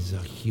it is a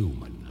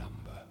human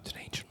number. It's an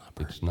ancient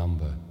number. Its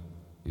number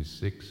is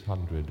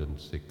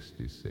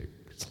 666.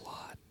 It's a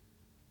lot.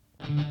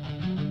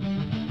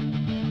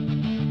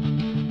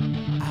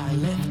 I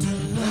left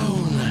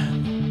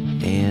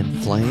alone.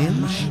 And flange.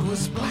 Mind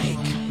was blank.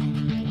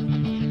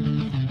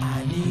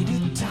 I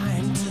needed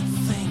time to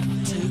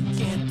think to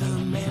get the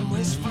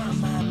memories from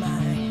my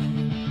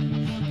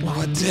mind.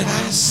 What did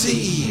I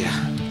see?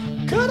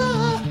 Could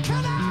I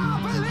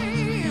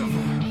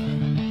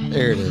believe?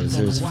 There it is.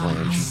 There's a What I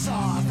flange.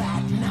 saw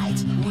that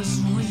night was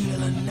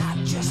real and not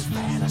just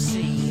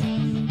fantasy.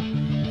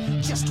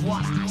 Just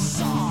what I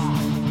saw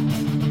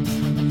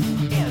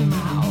in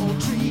my old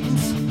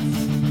dreams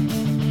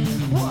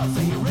were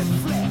the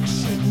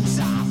reflections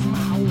of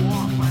my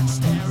Walkman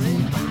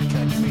staring back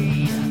at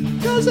me.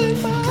 'Cause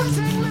in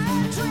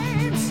my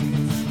dreams,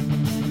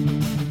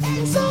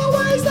 it's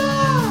always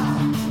there.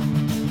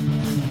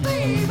 The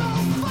evil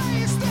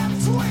face that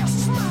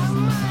twists my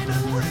mind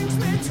and brings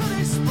me to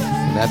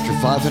despair. And after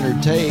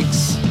 500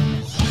 takes,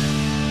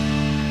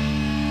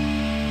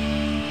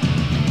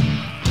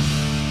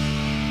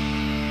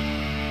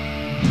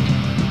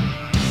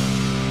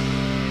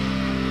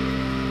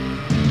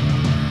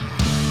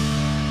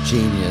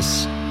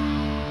 genius.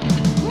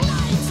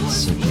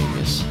 So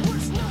genius.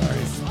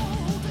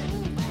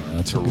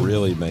 To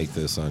really make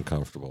this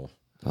uncomfortable.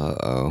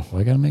 Uh-oh.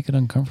 Well, I got to make it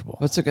uncomfortable.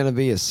 What's it going to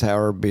be? A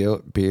sour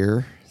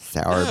beer?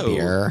 Sour No,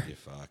 beer? you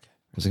fuck.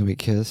 Was it going to be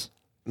Kiss?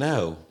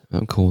 No.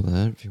 I'm cool with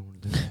that if you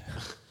want to do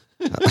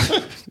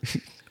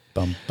it.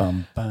 Bum,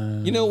 bum,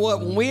 bum. You know what?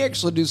 When we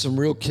actually do some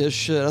real Kiss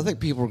shit, I think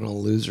people are going to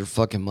lose their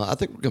fucking mind. I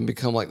think we're going to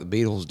become like the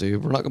Beatles,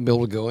 dude. We're not going to be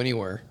able to go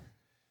anywhere.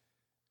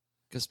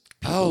 Because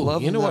people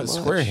love you know them what? that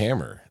Square much.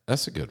 Hammer.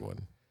 That's a good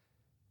one.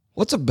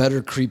 What's a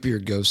better,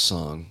 creepier ghost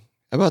song?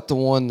 How about the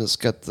one that's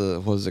got the,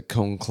 what is it,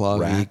 conclavi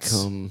Rats.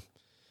 cum?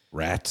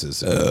 Rats is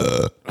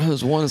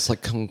There's one that's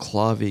like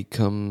conclavi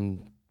cum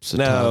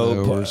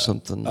citado or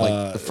something,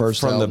 like the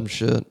first from album the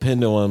shit.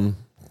 Pendulum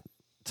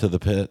to the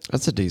Pit.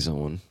 That's a decent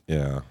one.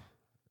 Yeah.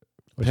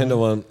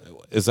 Pendulum.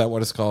 Is that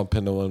what it's called?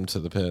 Pendulum to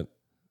the Pit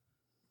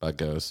by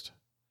Ghost.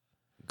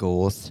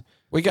 Ghost.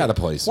 We got to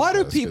play some Why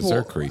do Ghost 'cause people?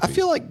 They're creepy. I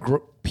feel like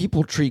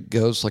people treat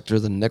ghosts like they're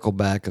the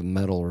Nickelback of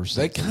metal or they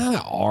something. kind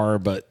of are,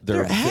 but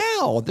They're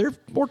how? They're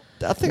more.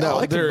 I think I no,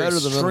 like them they're better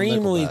than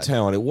extremely Nickelback.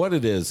 talented. What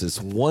it is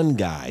one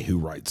guy who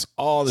writes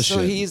all the So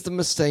shit. he's the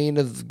Mustaine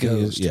of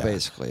Ghost, yeah.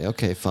 basically.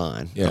 Okay,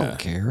 fine. Yeah. Don't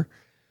care.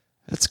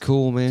 That's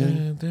cool,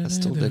 man. I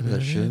still dig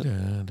that shit.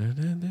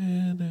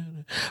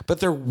 But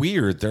they're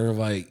weird. They're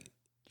like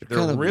they're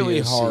Kinda really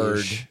hard.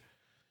 BOC-ish.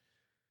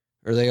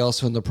 Are they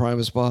also in the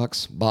Primus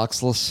box?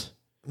 Boxless?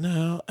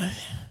 No,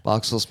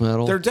 Boxless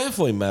metal? they're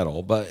definitely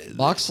metal, but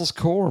Boxless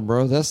core,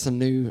 bro. That's the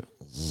new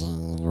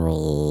genre.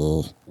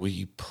 will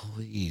you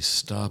please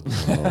stop the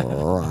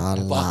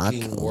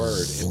fucking word?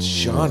 It's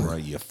genre,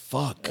 you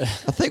fuck. I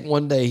think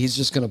one day he's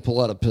just going to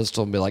pull out a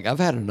pistol and be like, I've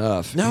had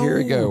enough. No, Here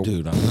we go.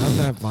 dude. I'm not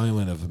that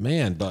violent of a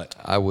man, but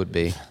I would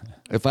be.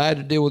 If I had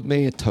to deal with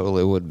me, it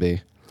totally would be.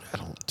 I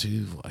don't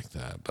do like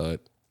that.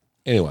 But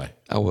anyway,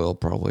 I will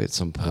probably at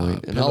some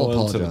point, and I'll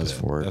Pendulum to the apologize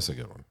Pit. for it. That's a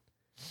good one.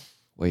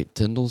 Wait,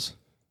 Tyndall's?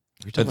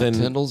 Are you And talking then,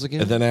 about Tyndall's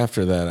again? and then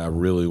after that, I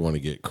really want to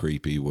get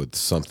creepy with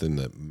something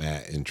that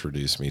Matt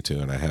introduced me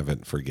to, and I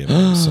haven't forgiven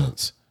him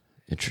since.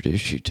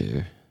 Introduce you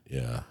to.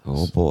 Yeah.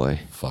 Oh, boy.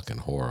 Fucking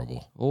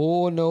horrible.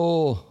 Oh,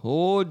 no.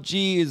 Oh,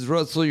 geez,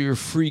 Russell, you're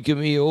freaking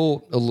me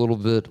out a little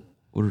bit.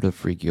 What did I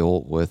freak you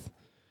out with?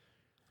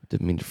 I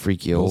didn't mean to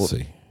freak you We'll out.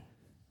 see.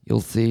 You'll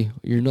see.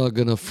 You're not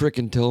going to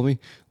frickin' tell me.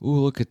 Oh,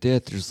 look at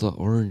that. There's the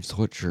orange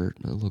sweatshirt.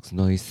 That looks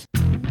nice.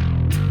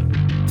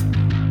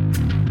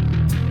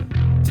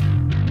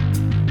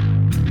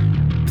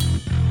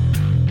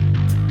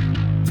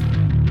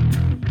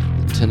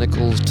 The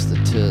tentacles to the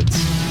tits.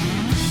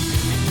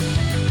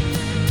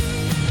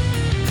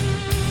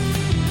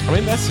 I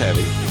mean, that's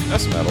heavy.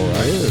 That's metal,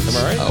 right? It is.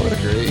 Am I right? I would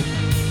agree.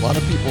 A lot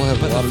of people have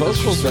But a lot the of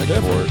vocals are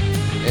disrespect for it.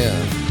 different.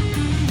 Yeah.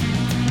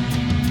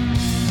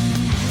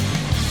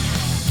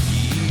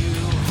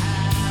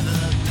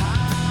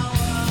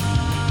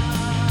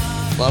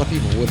 A lot of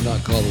people would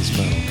not call this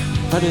metal.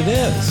 But it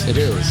is. It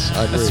is.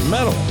 I agree. It's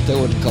metal. But they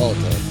wouldn't call it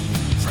that.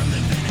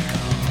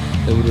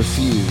 They would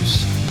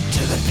refuse.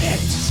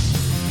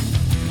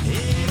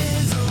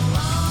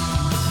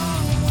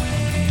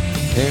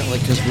 Apparently,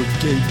 because we're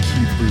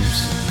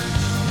gatekeepers.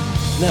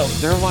 No,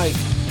 they're like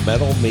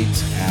metal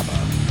meets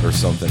ABBA or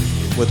something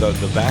with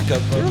the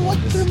backup. They're like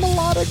they're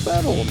melodic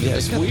metal. I mean, Yeah,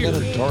 it's they got weird.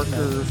 a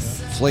darker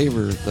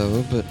flavor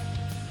though, but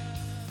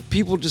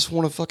people just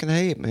want to fucking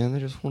hate, man. They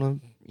just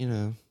want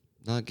to,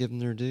 not give them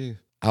their due.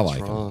 I like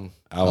It's them. wrong.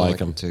 I like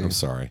them too. I'm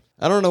sorry.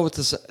 I don't know what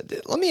this.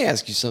 Let me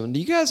ask you something. Do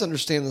you guys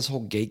understand this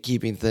whole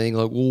gatekeeping thing?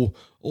 Like, well,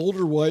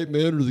 older white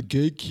men are the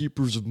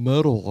gatekeepers of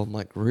metal. I'm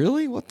like,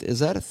 really? What is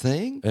that a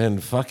thing?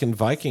 And fucking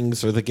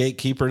Vikings are the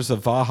gatekeepers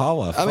of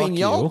Valhalla. I mean,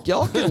 Fuck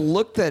y'all can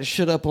look that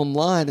shit up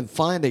online and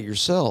find it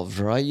yourselves,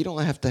 right? You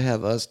don't have to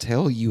have us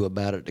tell you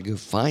about it to go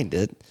find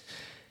it.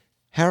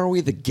 How are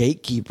we the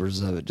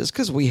gatekeepers of it? Just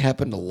because we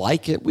happen to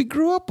like it, we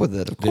grew up with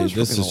it. Of course,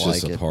 Dude, this we're is gonna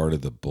just like a it. part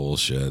of the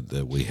bullshit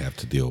that we have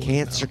to deal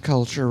Cancer with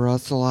culture,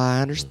 Russell. I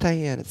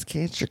understand. It's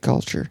cancer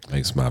culture. now.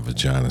 Makes my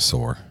vagina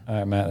sore. All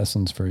right, Matt, this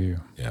one's for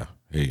you. Yeah.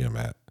 Here you go,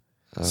 Matt.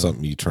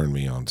 Something you turned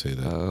me on to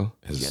that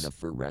is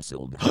Jennifer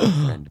wrestled her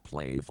friend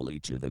playfully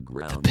to the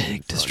ground pig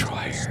in front of the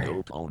destroyer.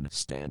 snow cone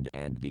stand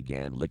and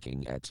began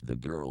licking at the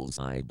girl's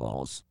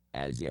eyeballs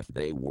as if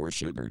they were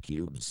sugar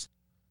cubes.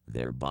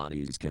 Their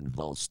bodies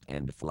convulsed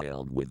and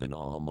flailed with an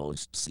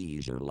almost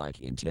seizure-like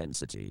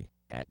intensity,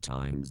 at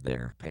times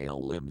their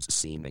pale limbs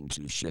seeming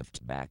to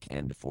shift back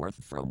and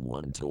forth from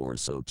one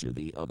torso to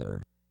the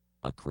other.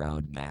 A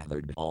crowd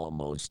gathered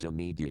almost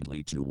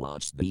immediately to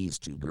watch these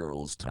two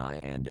girls tie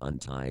and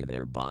untie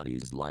their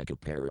bodies like a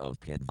pair of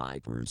pit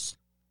vipers.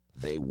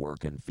 They were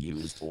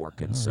confused or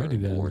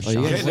concerned then. or Oh, shocked.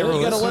 you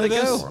gotta let it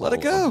go. Let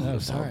it go. No,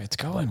 sorry, it's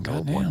going.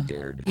 No one Goddamn.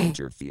 dared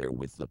interfere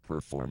with the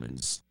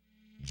performance.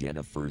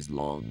 Jennifer's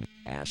long,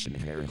 ashen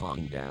hair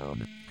hung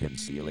down,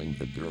 concealing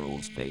the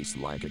girl's face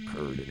like a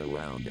curtain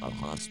around a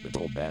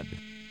hospital bed.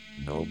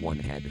 No one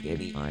had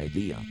any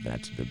idea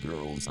that the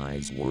girl's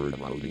eyes were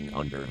rolling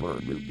under her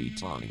ruby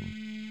tongue.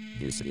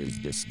 This is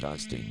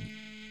disgusting.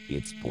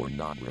 It's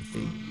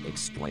pornography,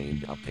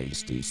 exclaimed a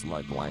pasty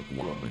slug-like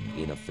woman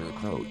in a fur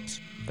coat,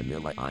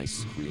 vanilla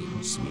ice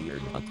cream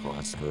smeared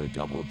across her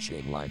double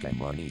chin like a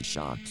money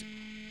shot.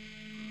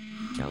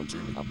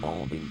 Countered a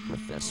balding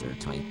professor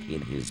type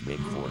in his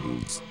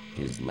mid-40s,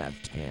 his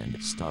left hand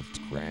stuffed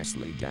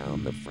crassly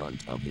down the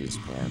front of his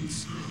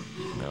pants.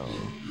 No.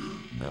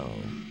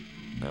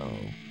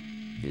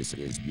 This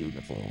is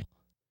beautiful.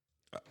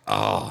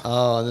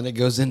 Oh, and then it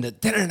goes into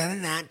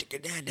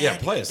Yeah,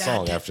 play a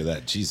song after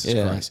that. Jesus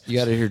Christ. You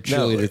got to hear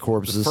cheerleader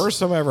corpses. The first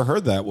time I ever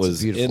heard that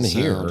was in beautiful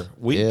here. sound.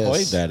 We Yes.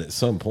 played that at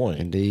some point.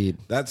 Indeed.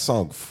 That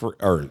song, That's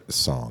That's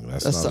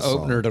not the a song.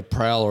 opener to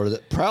Prowler.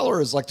 Prowler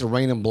is like the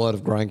Rain and Blood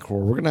of grindcore.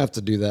 We're gonna have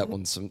to do that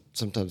one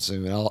sometime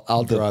soon.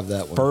 I'll drive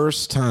that one.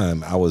 First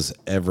time I was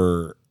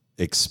ever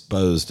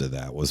exposed to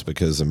that was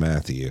because of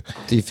Matthew.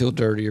 Do you feel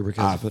dirtier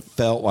because I of it?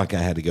 felt like I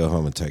had to go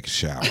home and take a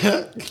shower.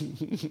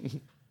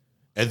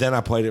 And then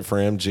I played it for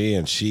MG,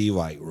 and she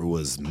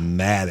was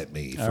mad at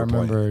me. I For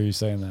remember playing. you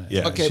saying that.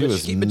 Yeah, Okay, she but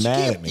was you, but mad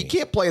you at can't, me. you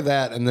can't play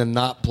that and then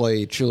not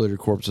play cheerleader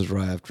corpses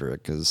right after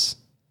it because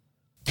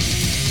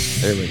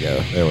there we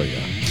go. There we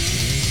go.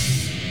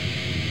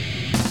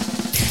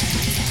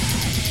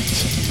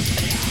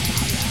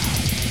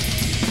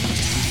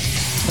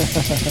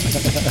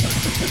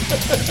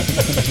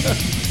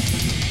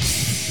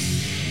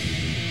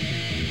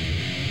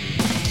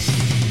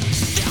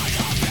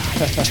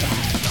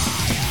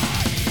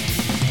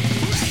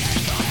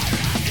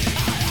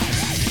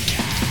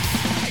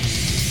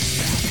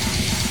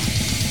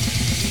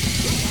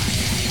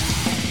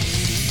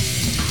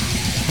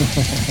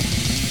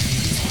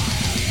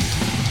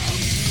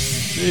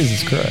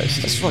 Jesus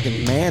Christ. That's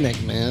fucking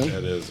manic, man.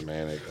 That is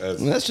manic. I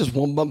mean, that's just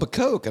one bump of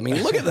coke. I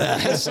mean, look at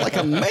that. It's like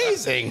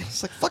amazing.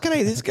 It's like fucking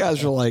hey, these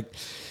guys are like,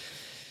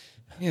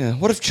 yeah.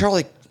 What if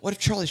Charlie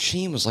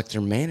Sheen was like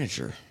their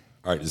manager?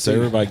 All right, does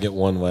everybody get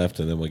one left,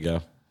 and then we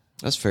go?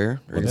 That's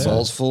fair. Are your Yeah,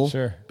 balls full?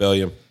 Sure.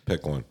 Billiam,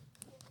 pick one.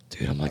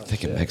 Dude, I'm like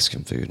thinking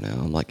Mexican food now.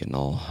 I'm like getting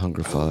all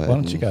hungrified. Why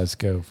don't you guys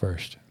go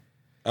first?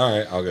 All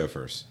right, I'll go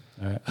first.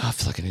 Oh, I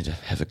feel like I need to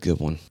have a good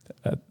one.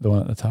 The one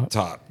at the top?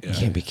 Top. Yeah.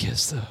 Can't be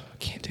Kiss though.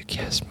 Can't do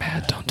Kiss.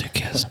 Matt, don't do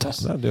Kiss.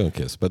 I'm not doing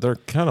Kiss, but they're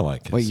kind of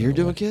like Kiss. Wait, you're in a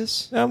doing way.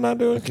 Kiss? No, I'm not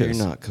doing Okay, Kiss.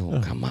 you're not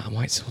cool. Come on, I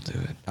might still do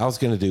it. I was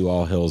going to do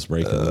All Hell's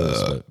Breaking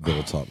Loose, but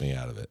Bill talked me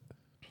out of it.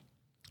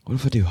 What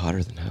if I do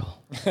Hotter Than Hell?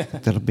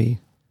 That'll be.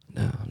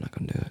 No, I'm not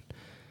gonna do it.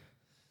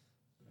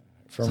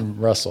 From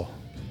Russell.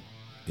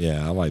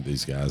 Yeah, I like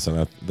these guys,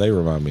 and they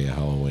remind me of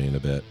Halloween a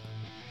bit.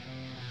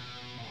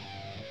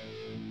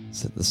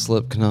 Is it the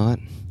Slipknot?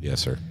 Yes,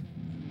 sir.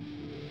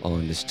 Oh, I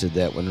understood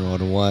that one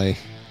right away.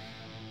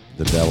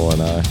 The Devil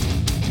and I.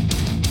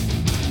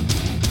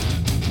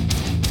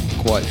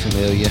 Quite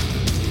familiar.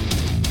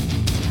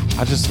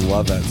 I just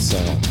love that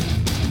sound.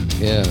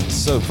 Yeah. It's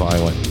so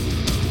violent.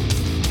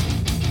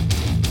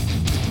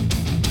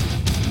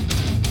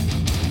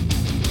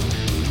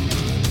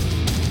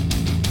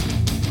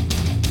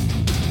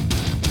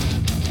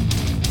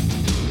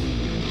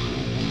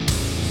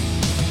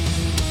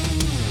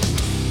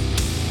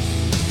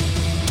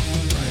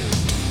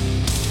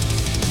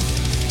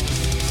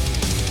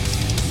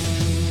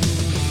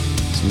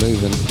 It's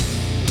moving.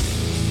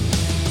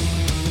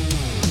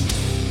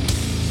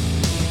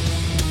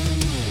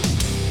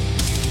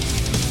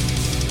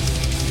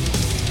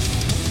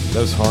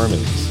 Those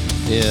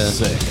harmonies. Yeah.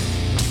 Sick.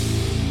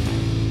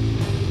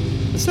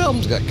 This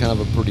album's got kind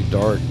of a pretty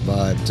dark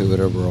vibe to it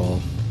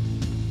overall.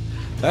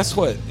 That's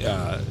what,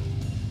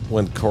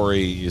 when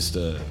Corey used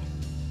to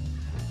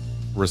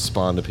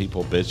respond to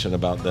people bitching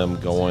about them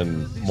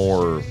going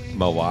more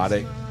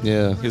melodic,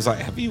 Yeah. he's like,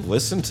 have you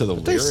listened to the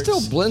They lyrics?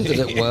 still blended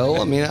it well.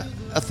 I mean,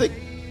 I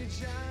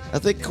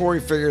think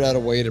Corey figured out a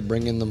way to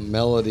bring in the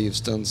melody of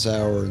Stone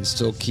Sour and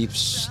still keep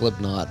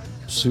Slipknot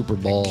super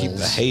balls. Keep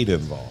the hate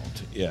involved.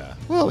 Yeah.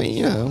 Well, I mean,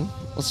 you know,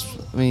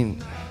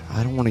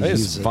 I don't want to It's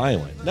use it,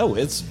 violent. No,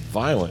 it's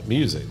violent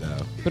music,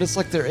 though. but it's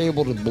like they're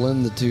able to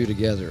blend the two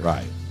together,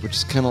 Right. Which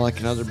is kind of like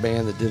another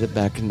band that did it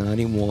back in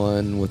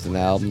 '91 with an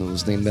album that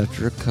was named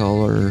after a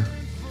color.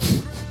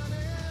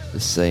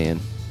 Just saying.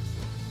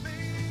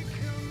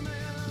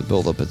 The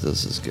build up of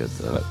this is good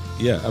though.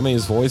 Yeah, I mean,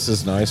 his voice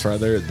is nice right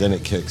there. Then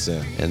it kicks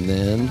in. And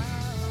then,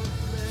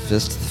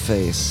 fist to the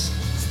face.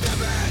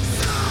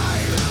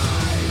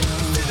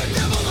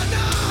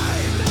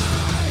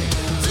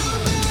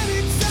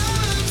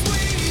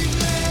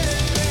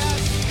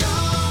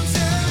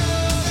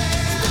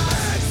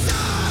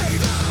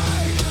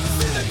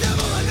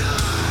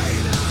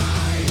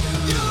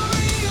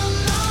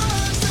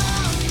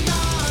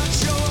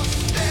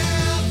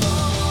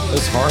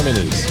 Those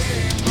harmonies.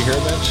 You hear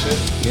that shit?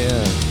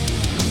 Yeah.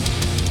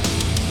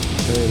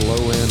 Very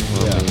low end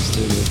harmonies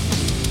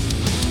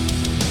too.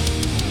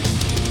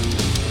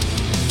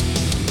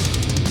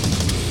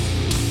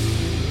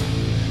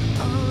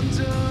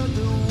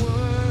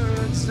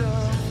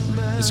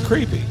 It's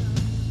creepy.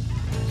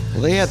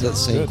 Well, they had that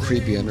same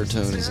creepy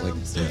undertone as like,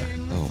 Yeah.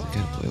 oh, we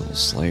gotta play a little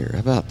Slayer. How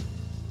about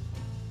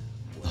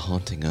The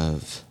Haunting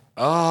of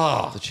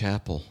Oh, the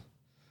Chapel?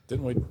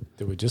 Did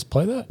we just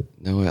play that?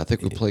 No, I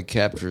think we played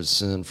Capture As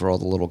Sin for all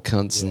the little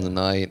cunts in the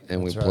night,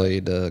 and we That's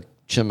right. played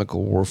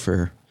Chemical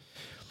Warfare.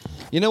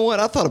 You know what?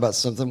 I thought about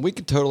something. We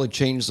could totally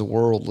change the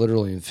world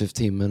literally in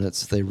 15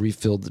 minutes if they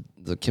refilled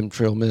the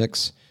chemtrail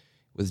mix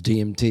with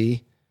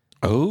DMT.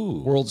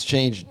 oh. World's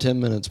changed in 10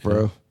 minutes,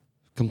 bro.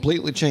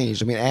 Completely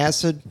changed. I mean,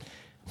 acid,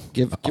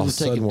 give All or of a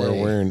take a sudden, we're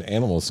day. wearing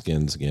animal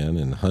skins again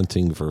and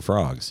hunting for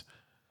frogs.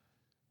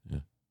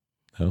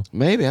 No?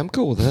 Maybe. I'm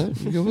cool with that.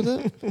 You good with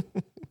that?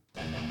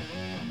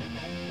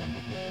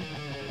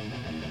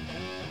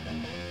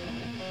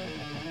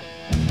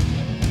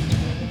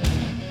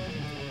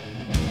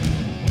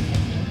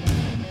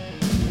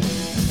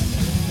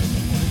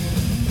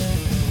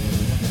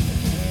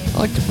 I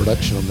like the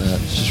production on that.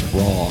 It's just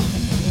raw.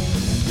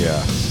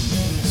 Yeah.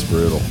 It's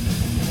brutal.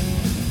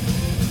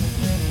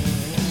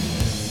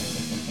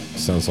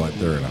 Sounds like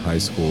they're in a high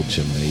school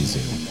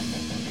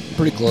gymnasium.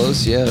 Pretty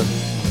close, yeah.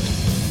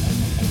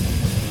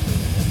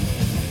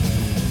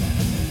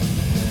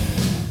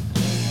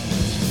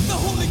 The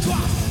Holy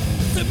Cross,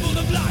 symbol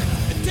of life,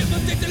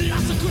 intimidate the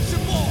loss of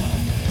Christian war.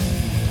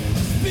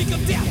 Speak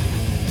of death,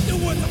 the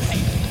words of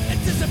hate,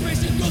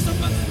 anticipation goes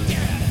amongst the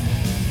dead.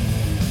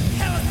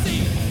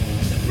 Heresy,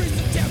 the priest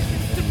attempt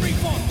to bring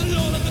forth the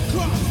Lord of the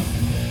cross.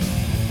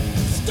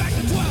 Strike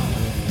the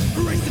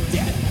 12, erase the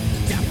dead,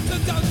 death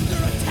comes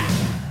under attack.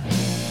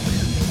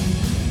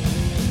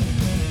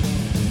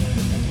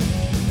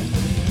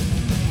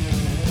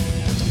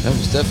 That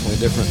was definitely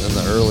different than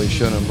the early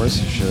Show No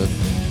Mercy shit.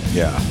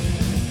 Yeah.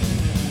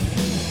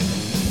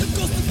 The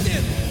ghost of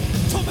sin,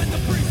 torment the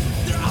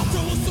priest, their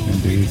outro will soon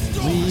be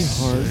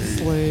destroyed.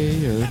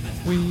 Slayer,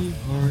 we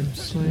heart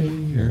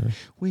Slayer,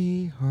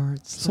 we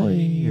heart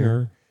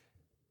Slayer.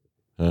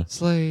 Huh?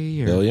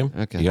 Slayer. William,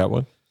 Okay. you got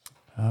one?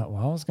 Well,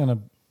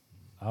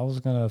 I was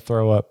gonna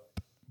throw up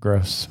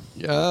gross.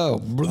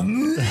 Oh.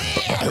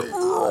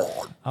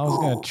 I was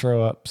gonna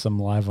throw up some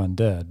Live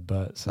Undead,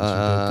 but since you did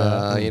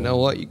that, You know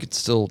what? You could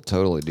still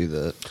totally do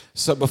that.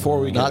 So before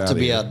we get Not out to of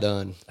be here-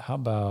 outdone. how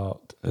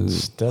about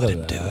instead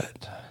of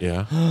that?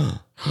 Yeah. I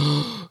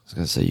was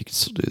gonna say you could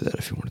still do that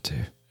if you wanted to.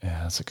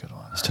 Yeah, that's a good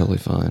one. It's totally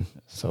fine.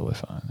 It's totally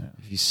fine.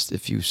 Yeah.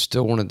 If you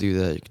still want to do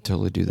that, you can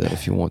totally do that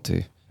if you want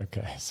to.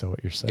 Okay, so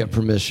what you're You saying? got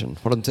permission.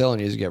 What I'm telling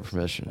you is you got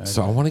permission.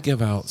 So I want to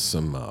give out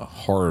some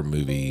horror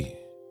movie.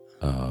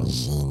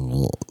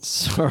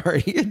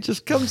 Sorry, it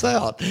just comes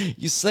out.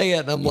 You say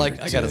it, and I'm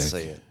like, I gotta dick.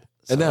 say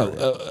it.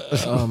 No,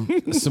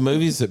 some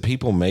movies that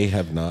people may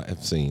have not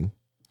have seen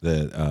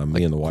that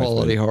me and the wife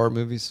Quality went- horror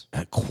movies.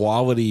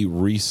 quality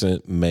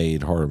recent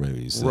made horror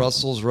movies. that-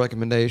 Russell's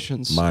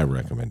recommendations. my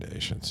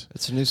recommendations.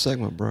 It's a new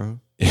segment, bro.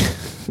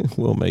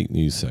 We'll make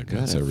new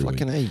segments every week.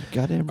 Fucking A.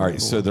 Goddamn. All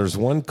right, so there's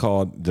one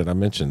called. Did I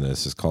mention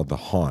this? It's called The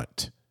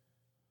Haunt.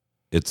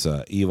 It's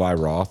Eli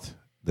Roth,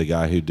 the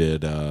guy who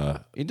did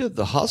he did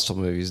the Hostel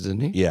movies,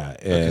 didn't he? yeah,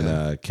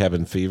 and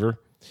Cabin Fever.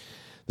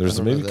 There's a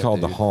don't know movie that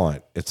called The dude.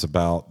 Haunt. It's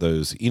about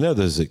those,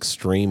 those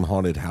extreme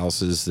haunted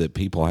houses that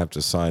people have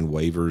to sign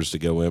waivers to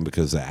go in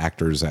because the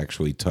actors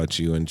actually touch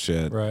you and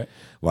shit. Right.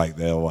 Like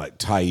they'll like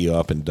tie you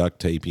up and duct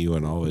tape you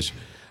and all this.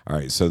 All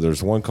right, so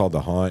there's one called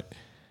The Haunt.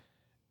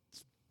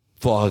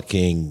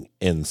 Fucking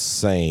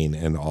insane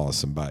and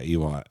awesome by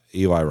Eli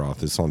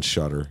Roth. It's on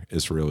Shudder.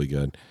 It's really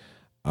good.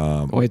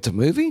 Wait, it's a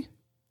movie?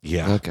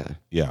 Yeah. Okay.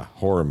 Yeah,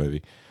 horror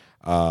movie.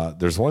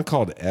 There's one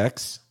called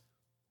X.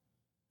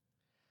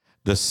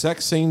 The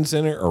sex scenes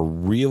in it are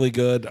really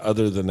good.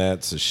 Other than that,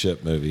 it's a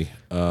shit movie.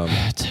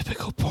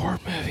 Typical porn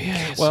movie.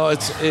 Well,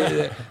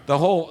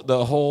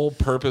 the whole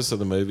purpose of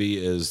the movie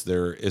is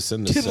it's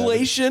in the 70s.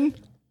 Titillation.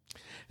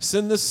 It's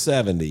in the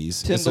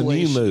 70s. It's a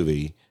new Titillation.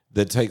 movie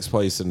that takes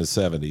place in the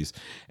 70s,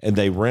 and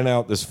they rent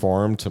out this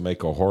farm to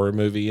make a horror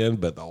movie in.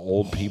 But the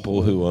old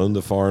people who own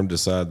the farm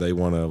decide they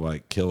want to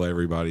like kill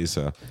everybody.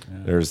 So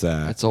there's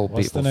that. That's old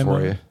What's the people name for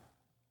of you. it?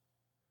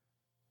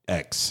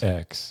 X.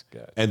 X.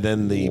 Got it. And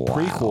then the Wow.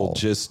 prequel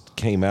just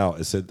came out.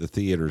 It's at the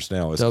theaters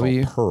now. It's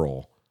W? called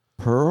Pearl.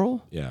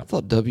 Pearl? Yeah. I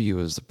thought W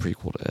was the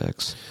prequel to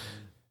X.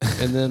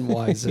 And then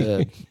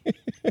YZ.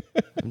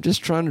 I'm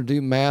just trying to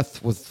do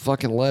math with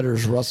fucking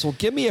letters, Russell.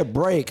 Give me a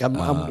break.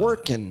 I'm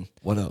working.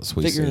 What else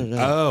we Figuring seen? it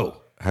out.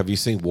 Oh, have you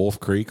seen Wolf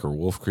Creek or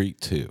Wolf Creek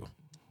 2?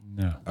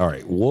 No. All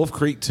right, Wolf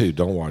Creek 2.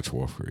 Don't watch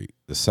Wolf Creek.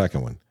 The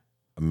second one,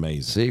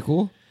 amazing.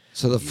 Sequel?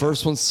 So the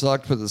first one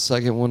sucked, but the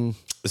second one.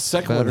 The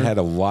second better? one had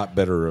a lot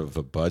better of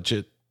a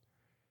budget,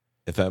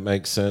 if that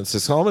makes sense.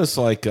 It's almost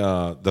like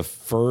the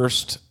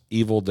first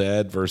Evil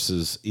Dead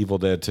versus Evil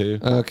Dead 2.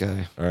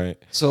 Okay. All right.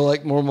 So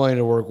like more money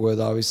to work with,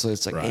 obviously.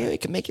 It's like, Right. hey, we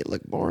can make it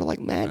look more like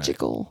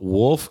magical.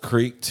 Wolf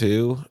Creek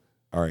 2.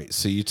 All right.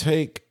 So you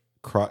take,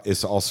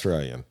 it's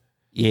Australian.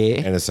 Yeah.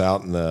 And it's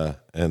out in the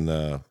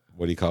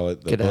what do you call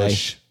it? The G'day.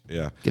 bush.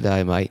 Yeah. Good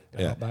day, mate.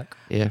 Yeah. Back.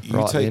 Yeah. You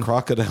right take then.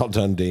 Crocodile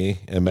Dundee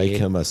and make Yeah.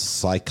 him a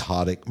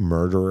psychotic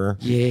murderer.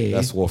 Yeah.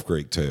 That's Wolf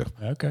Creek 2.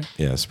 Okay.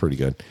 Yeah, it's pretty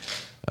good.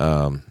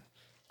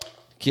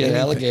 Kid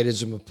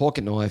alligators with a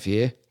pocket knife,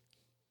 yeah.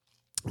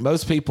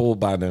 Most people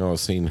by now have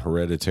seen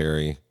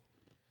Hereditary.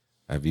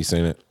 Have you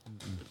seen it?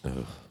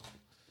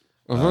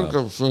 I think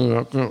I've seen it.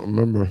 I can't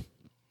remember.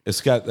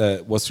 It's got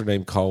what's her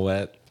name?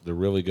 Colette, the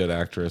really good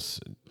actress.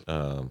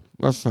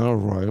 That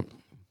sounds right.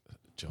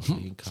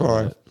 Jolene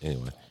Sorry. Colette.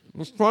 Anyway,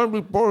 It's trying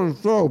to be part of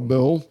the show,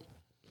 Bill.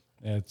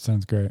 Yeah, it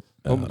sounds great.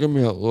 Don't give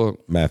me that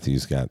look.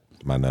 Matthew's got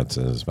my nuts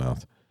in his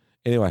mouth.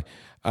 Anyway,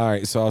 all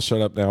right, so I'll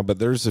shut up now. But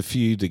there's a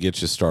few to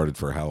get you started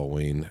for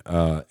Halloween.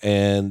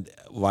 And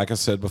like I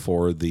said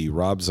before, the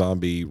Rob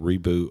Zombie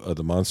reboot of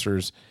the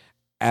Monsters,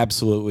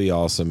 absolutely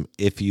awesome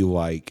if you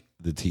like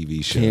the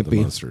TV show, The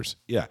Campy. Munsters.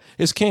 Yeah,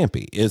 it's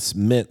campy. It's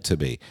meant to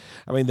be.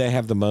 I mean, they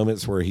have the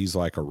moments where he's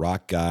like a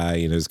rock guy,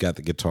 he's got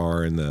the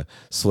guitar and the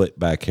slick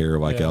back hair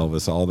like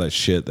Elvis, all that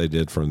shit they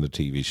did from the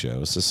TV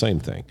show. It's the same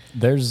thing.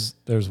 There's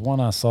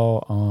one I saw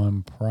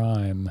on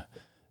Prime.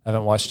 I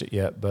haven't watched it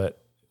yet, but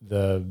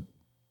the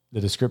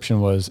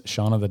description was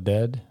Shaun of the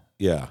Dead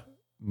Yeah,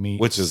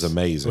 meets, which is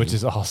amazing. which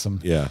is awesome.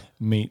 Yeah.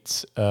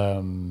 Meets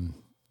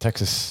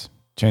Texas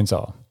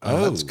Chainsaw.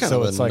 That's kind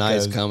so of it's a like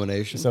nice a-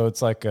 combination. So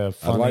it's like a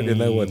funny. I'd like to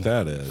know what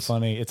that is.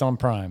 Funny. It's on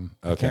Prime.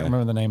 I Okay. can't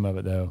remember the name of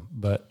it though.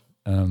 But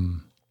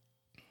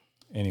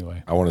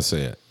anyway, I want to see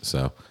it.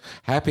 So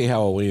happy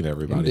Halloween,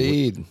 everybody.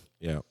 Indeed.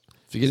 Yeah.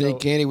 If you get any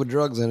candy with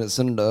drugs in it,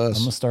 send it to I'm us.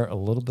 gonna start a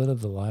little bit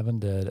of the Live and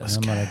Dead, and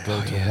I'm gonna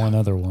go to one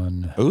other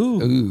one.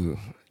 Ooh. Ooh,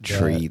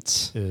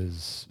 treats.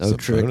 Is No a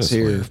tricks bonus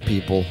here, one.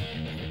 people.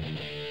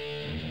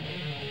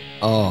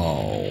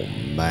 Oh,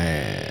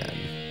 man.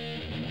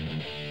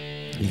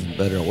 Even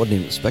better. I wasn't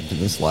even expecting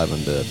this Live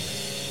and Dead.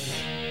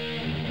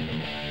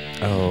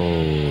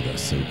 Oh,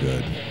 that's so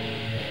good.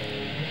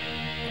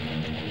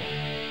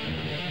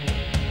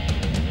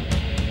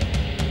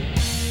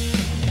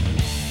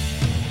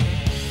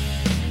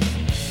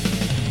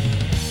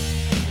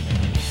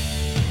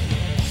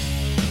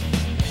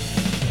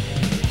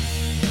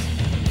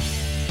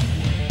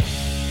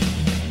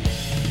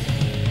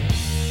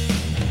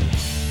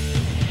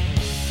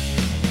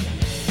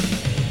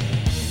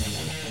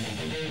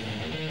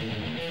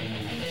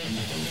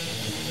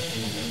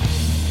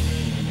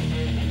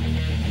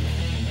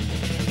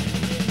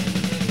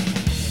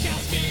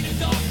 Cascading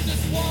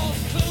darkness, walls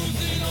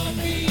closing on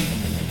me.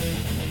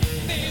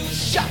 Nails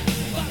shut,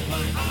 but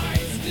my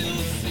eyes still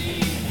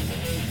see.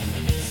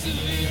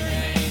 Severe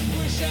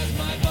anguish as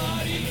my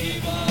body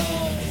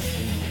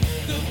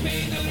evolves. The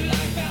pain of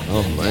life after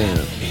Oh, man.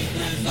 death, it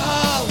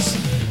resolves.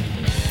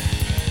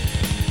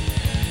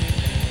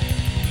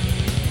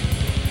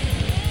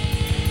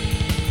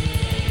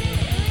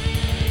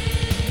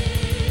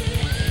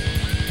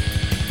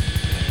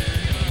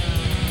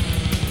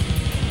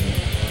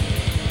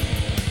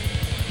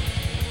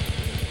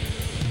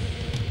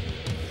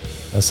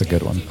 that's a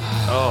good one.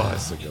 Oh,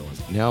 that's a good one.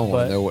 Now I want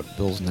But- to know what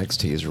Bill's next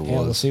teaser Yeah,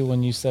 well, was. see,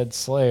 when you said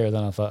Slayer,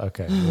 then I thought,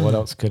 okay, what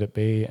else could it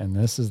be? And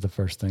this is the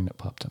first thing that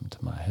popped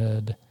into my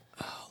head.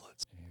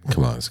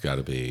 Come on, it's got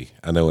to be.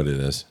 I know what it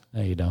is.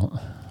 No, you don't.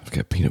 I've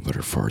got peanut butter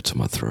farts in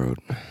my throat.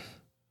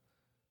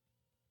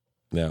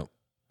 Now,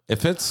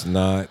 if it's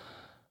not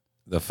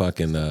the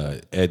fucking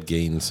Ed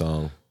Gein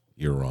song,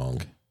 you're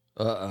wrong.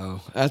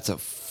 Uh-oh. That's a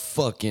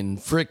fucking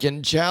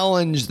freaking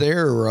challenge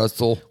there,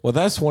 Russell. Well,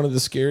 that's one of the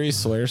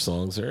scariest Slayer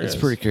songs there It's is.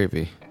 pretty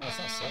creepy.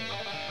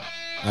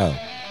 Oh,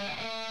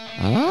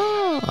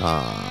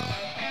 Ah.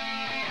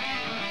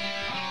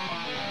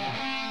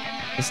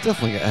 It's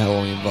definitely got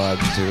Halloween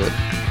vibes to it.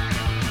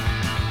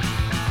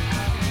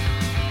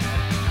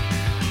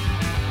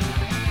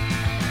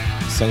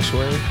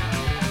 Sanctuary.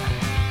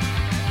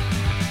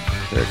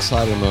 Their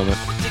excited moment.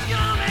 Would you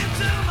come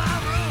into my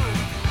room?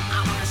 I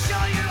wanna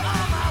show you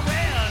all my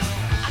wares.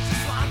 I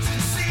just want to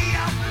see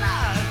your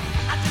blood.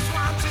 I just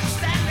want to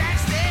stand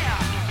next there.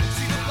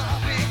 See the blood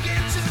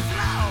begin to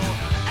flow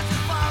as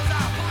it falls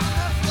upon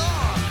the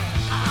floor.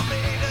 I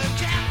made a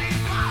candy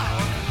fall.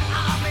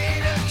 I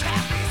made a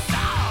candy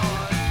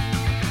sword.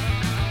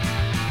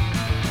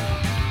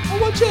 I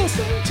want you to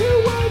sing 2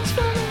 words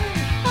for me.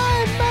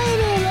 I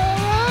made it, all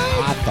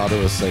right? I thought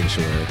it was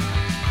Sanctuary.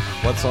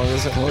 What song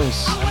is it?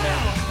 Close.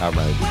 All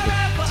right.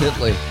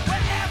 Titley.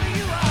 Wherever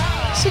you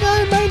are, Sing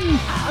Iron Maiden.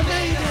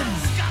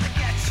 it's gonna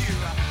get you.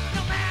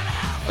 No matter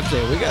how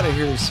Okay, we got to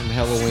hear some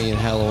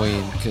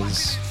Halloween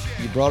because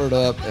you brought it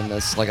up, and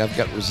that's like I've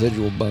got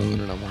residual bone,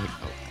 and I'm like,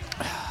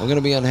 I'm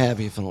gonna be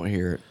unhappy if I don't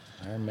hear it.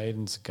 Iron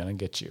Maiden's gonna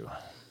get you.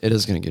 It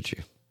is gonna get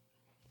you,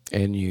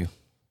 and you,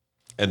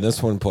 And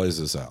this one plays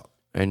us out.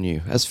 and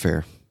you. That's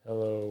fair.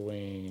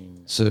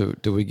 Halloween. So,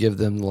 do we give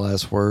them the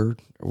last word?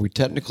 Are we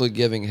technically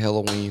giving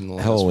Halloween the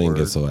last Halloween word?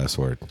 gets the last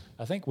word.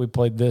 I think we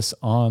played this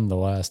on the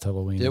last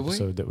Halloween Did we?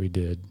 episode that we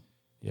did.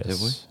 Yes, Did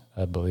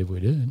we? I believe we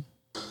did.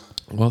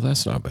 Well,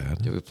 that's not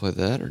bad. Did we play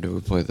that, or did we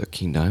play the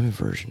King Diamond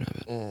version of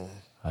it?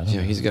 I don't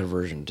Yeah, know. he's got a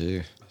version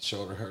too.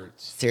 Shoulder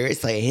hurts.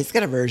 Seriously, he's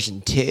got a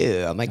version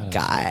too. Oh my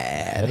god!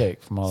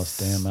 headache from all this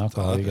damn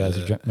alcohol you guys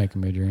are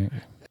making me drink.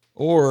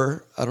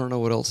 Or I don't know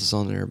what else is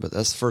on there, but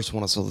that's the first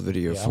one I saw the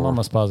video Yeah, for. I'm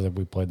almost positive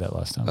we played that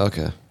last time.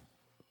 Okay.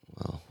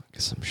 Well, I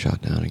guess I'm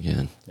shot down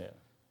again. Yeah.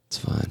 It's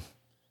fine.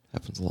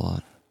 Happens a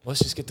lot. Let's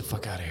just get the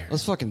fuck out of here.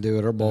 Let's fucking do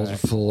it. Our balls are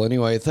full.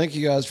 Anyway, thank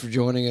you guys for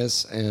joining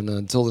us. And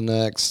until the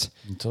next,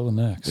 Until the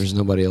next. there's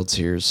nobody else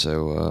here.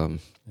 So,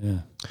 Yeah.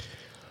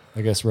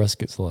 I guess Russ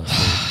gets the last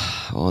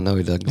word. oh, no,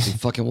 he doesn't. He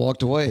fucking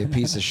walked away.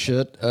 Piece of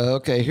shit.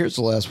 Okay, here's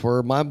the last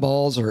word. My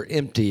balls are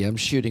empty. I'm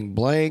shooting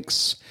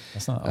blanks.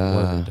 That's not a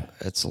word.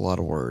 It's a lot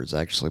of words,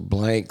 actually.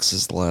 Blanks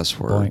is the last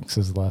word. Blanks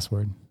is the last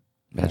word.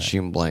 Matt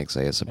shooting blanks,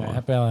 ASMR. Yeah,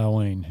 happy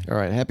Halloween. All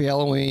right, happy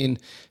Halloween.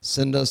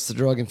 Send us the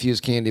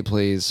drug-infused candy,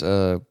 please.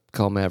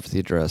 Call Matt for the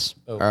address.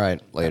 All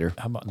right, later.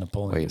 How about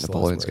Napoleon? Wait, gets the last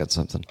Napoleon's word? got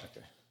something.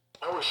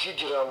 I wish you'd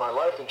get out of my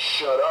life and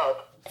shut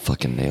up.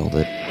 Fucking nailed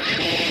it.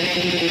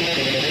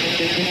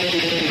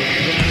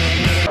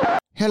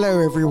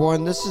 Hello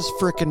everyone, this is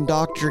frickin'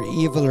 Dr.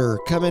 Eviler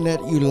coming at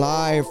you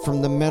live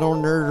from the Metal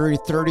Nerdery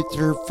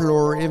 33rd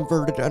floor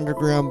inverted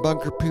underground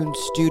Bunker Poon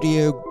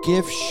Studio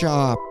gift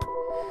shop.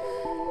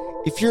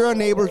 If you're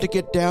unable to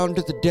get down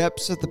to the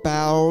depths of the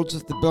bowels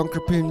of the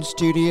Bunker Poon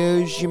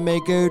Studios, you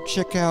may go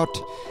check out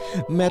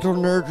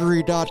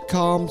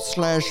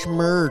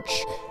metalnerdery.com/merch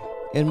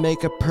and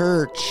make a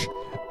perch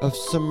of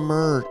some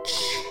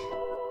merch.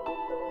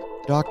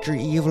 Dr.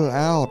 Evil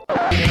out.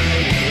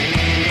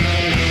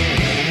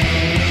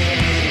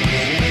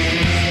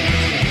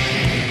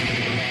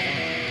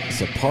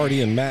 It's a party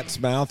in Matt's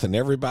mouth and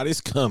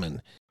everybody's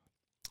coming.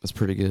 That's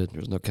pretty good.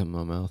 There's no cum in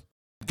my mouth.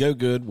 Go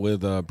good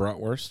with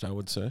bratwurst, I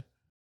would say.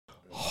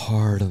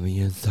 Hard on the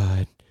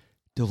inside.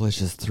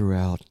 Delicious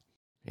throughout.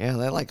 Yeah,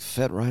 they like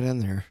fit right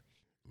in there.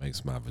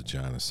 Makes my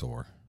vagina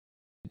sore.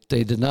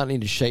 They did not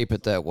need to shape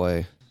it that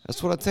way.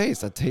 That's what I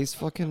taste. I taste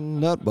fucking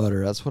nut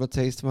butter. That's what I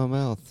taste in my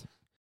mouth.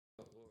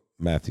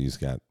 Matthew's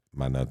got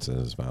my nuts in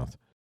his mouth.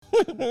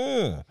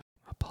 My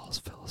balls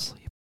fell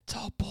asleep. It's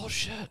all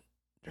bullshit.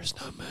 There's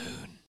no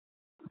moon.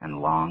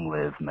 And long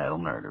live Metal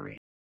Nerdery.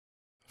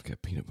 I've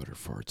got peanut butter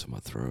farts in my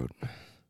throat.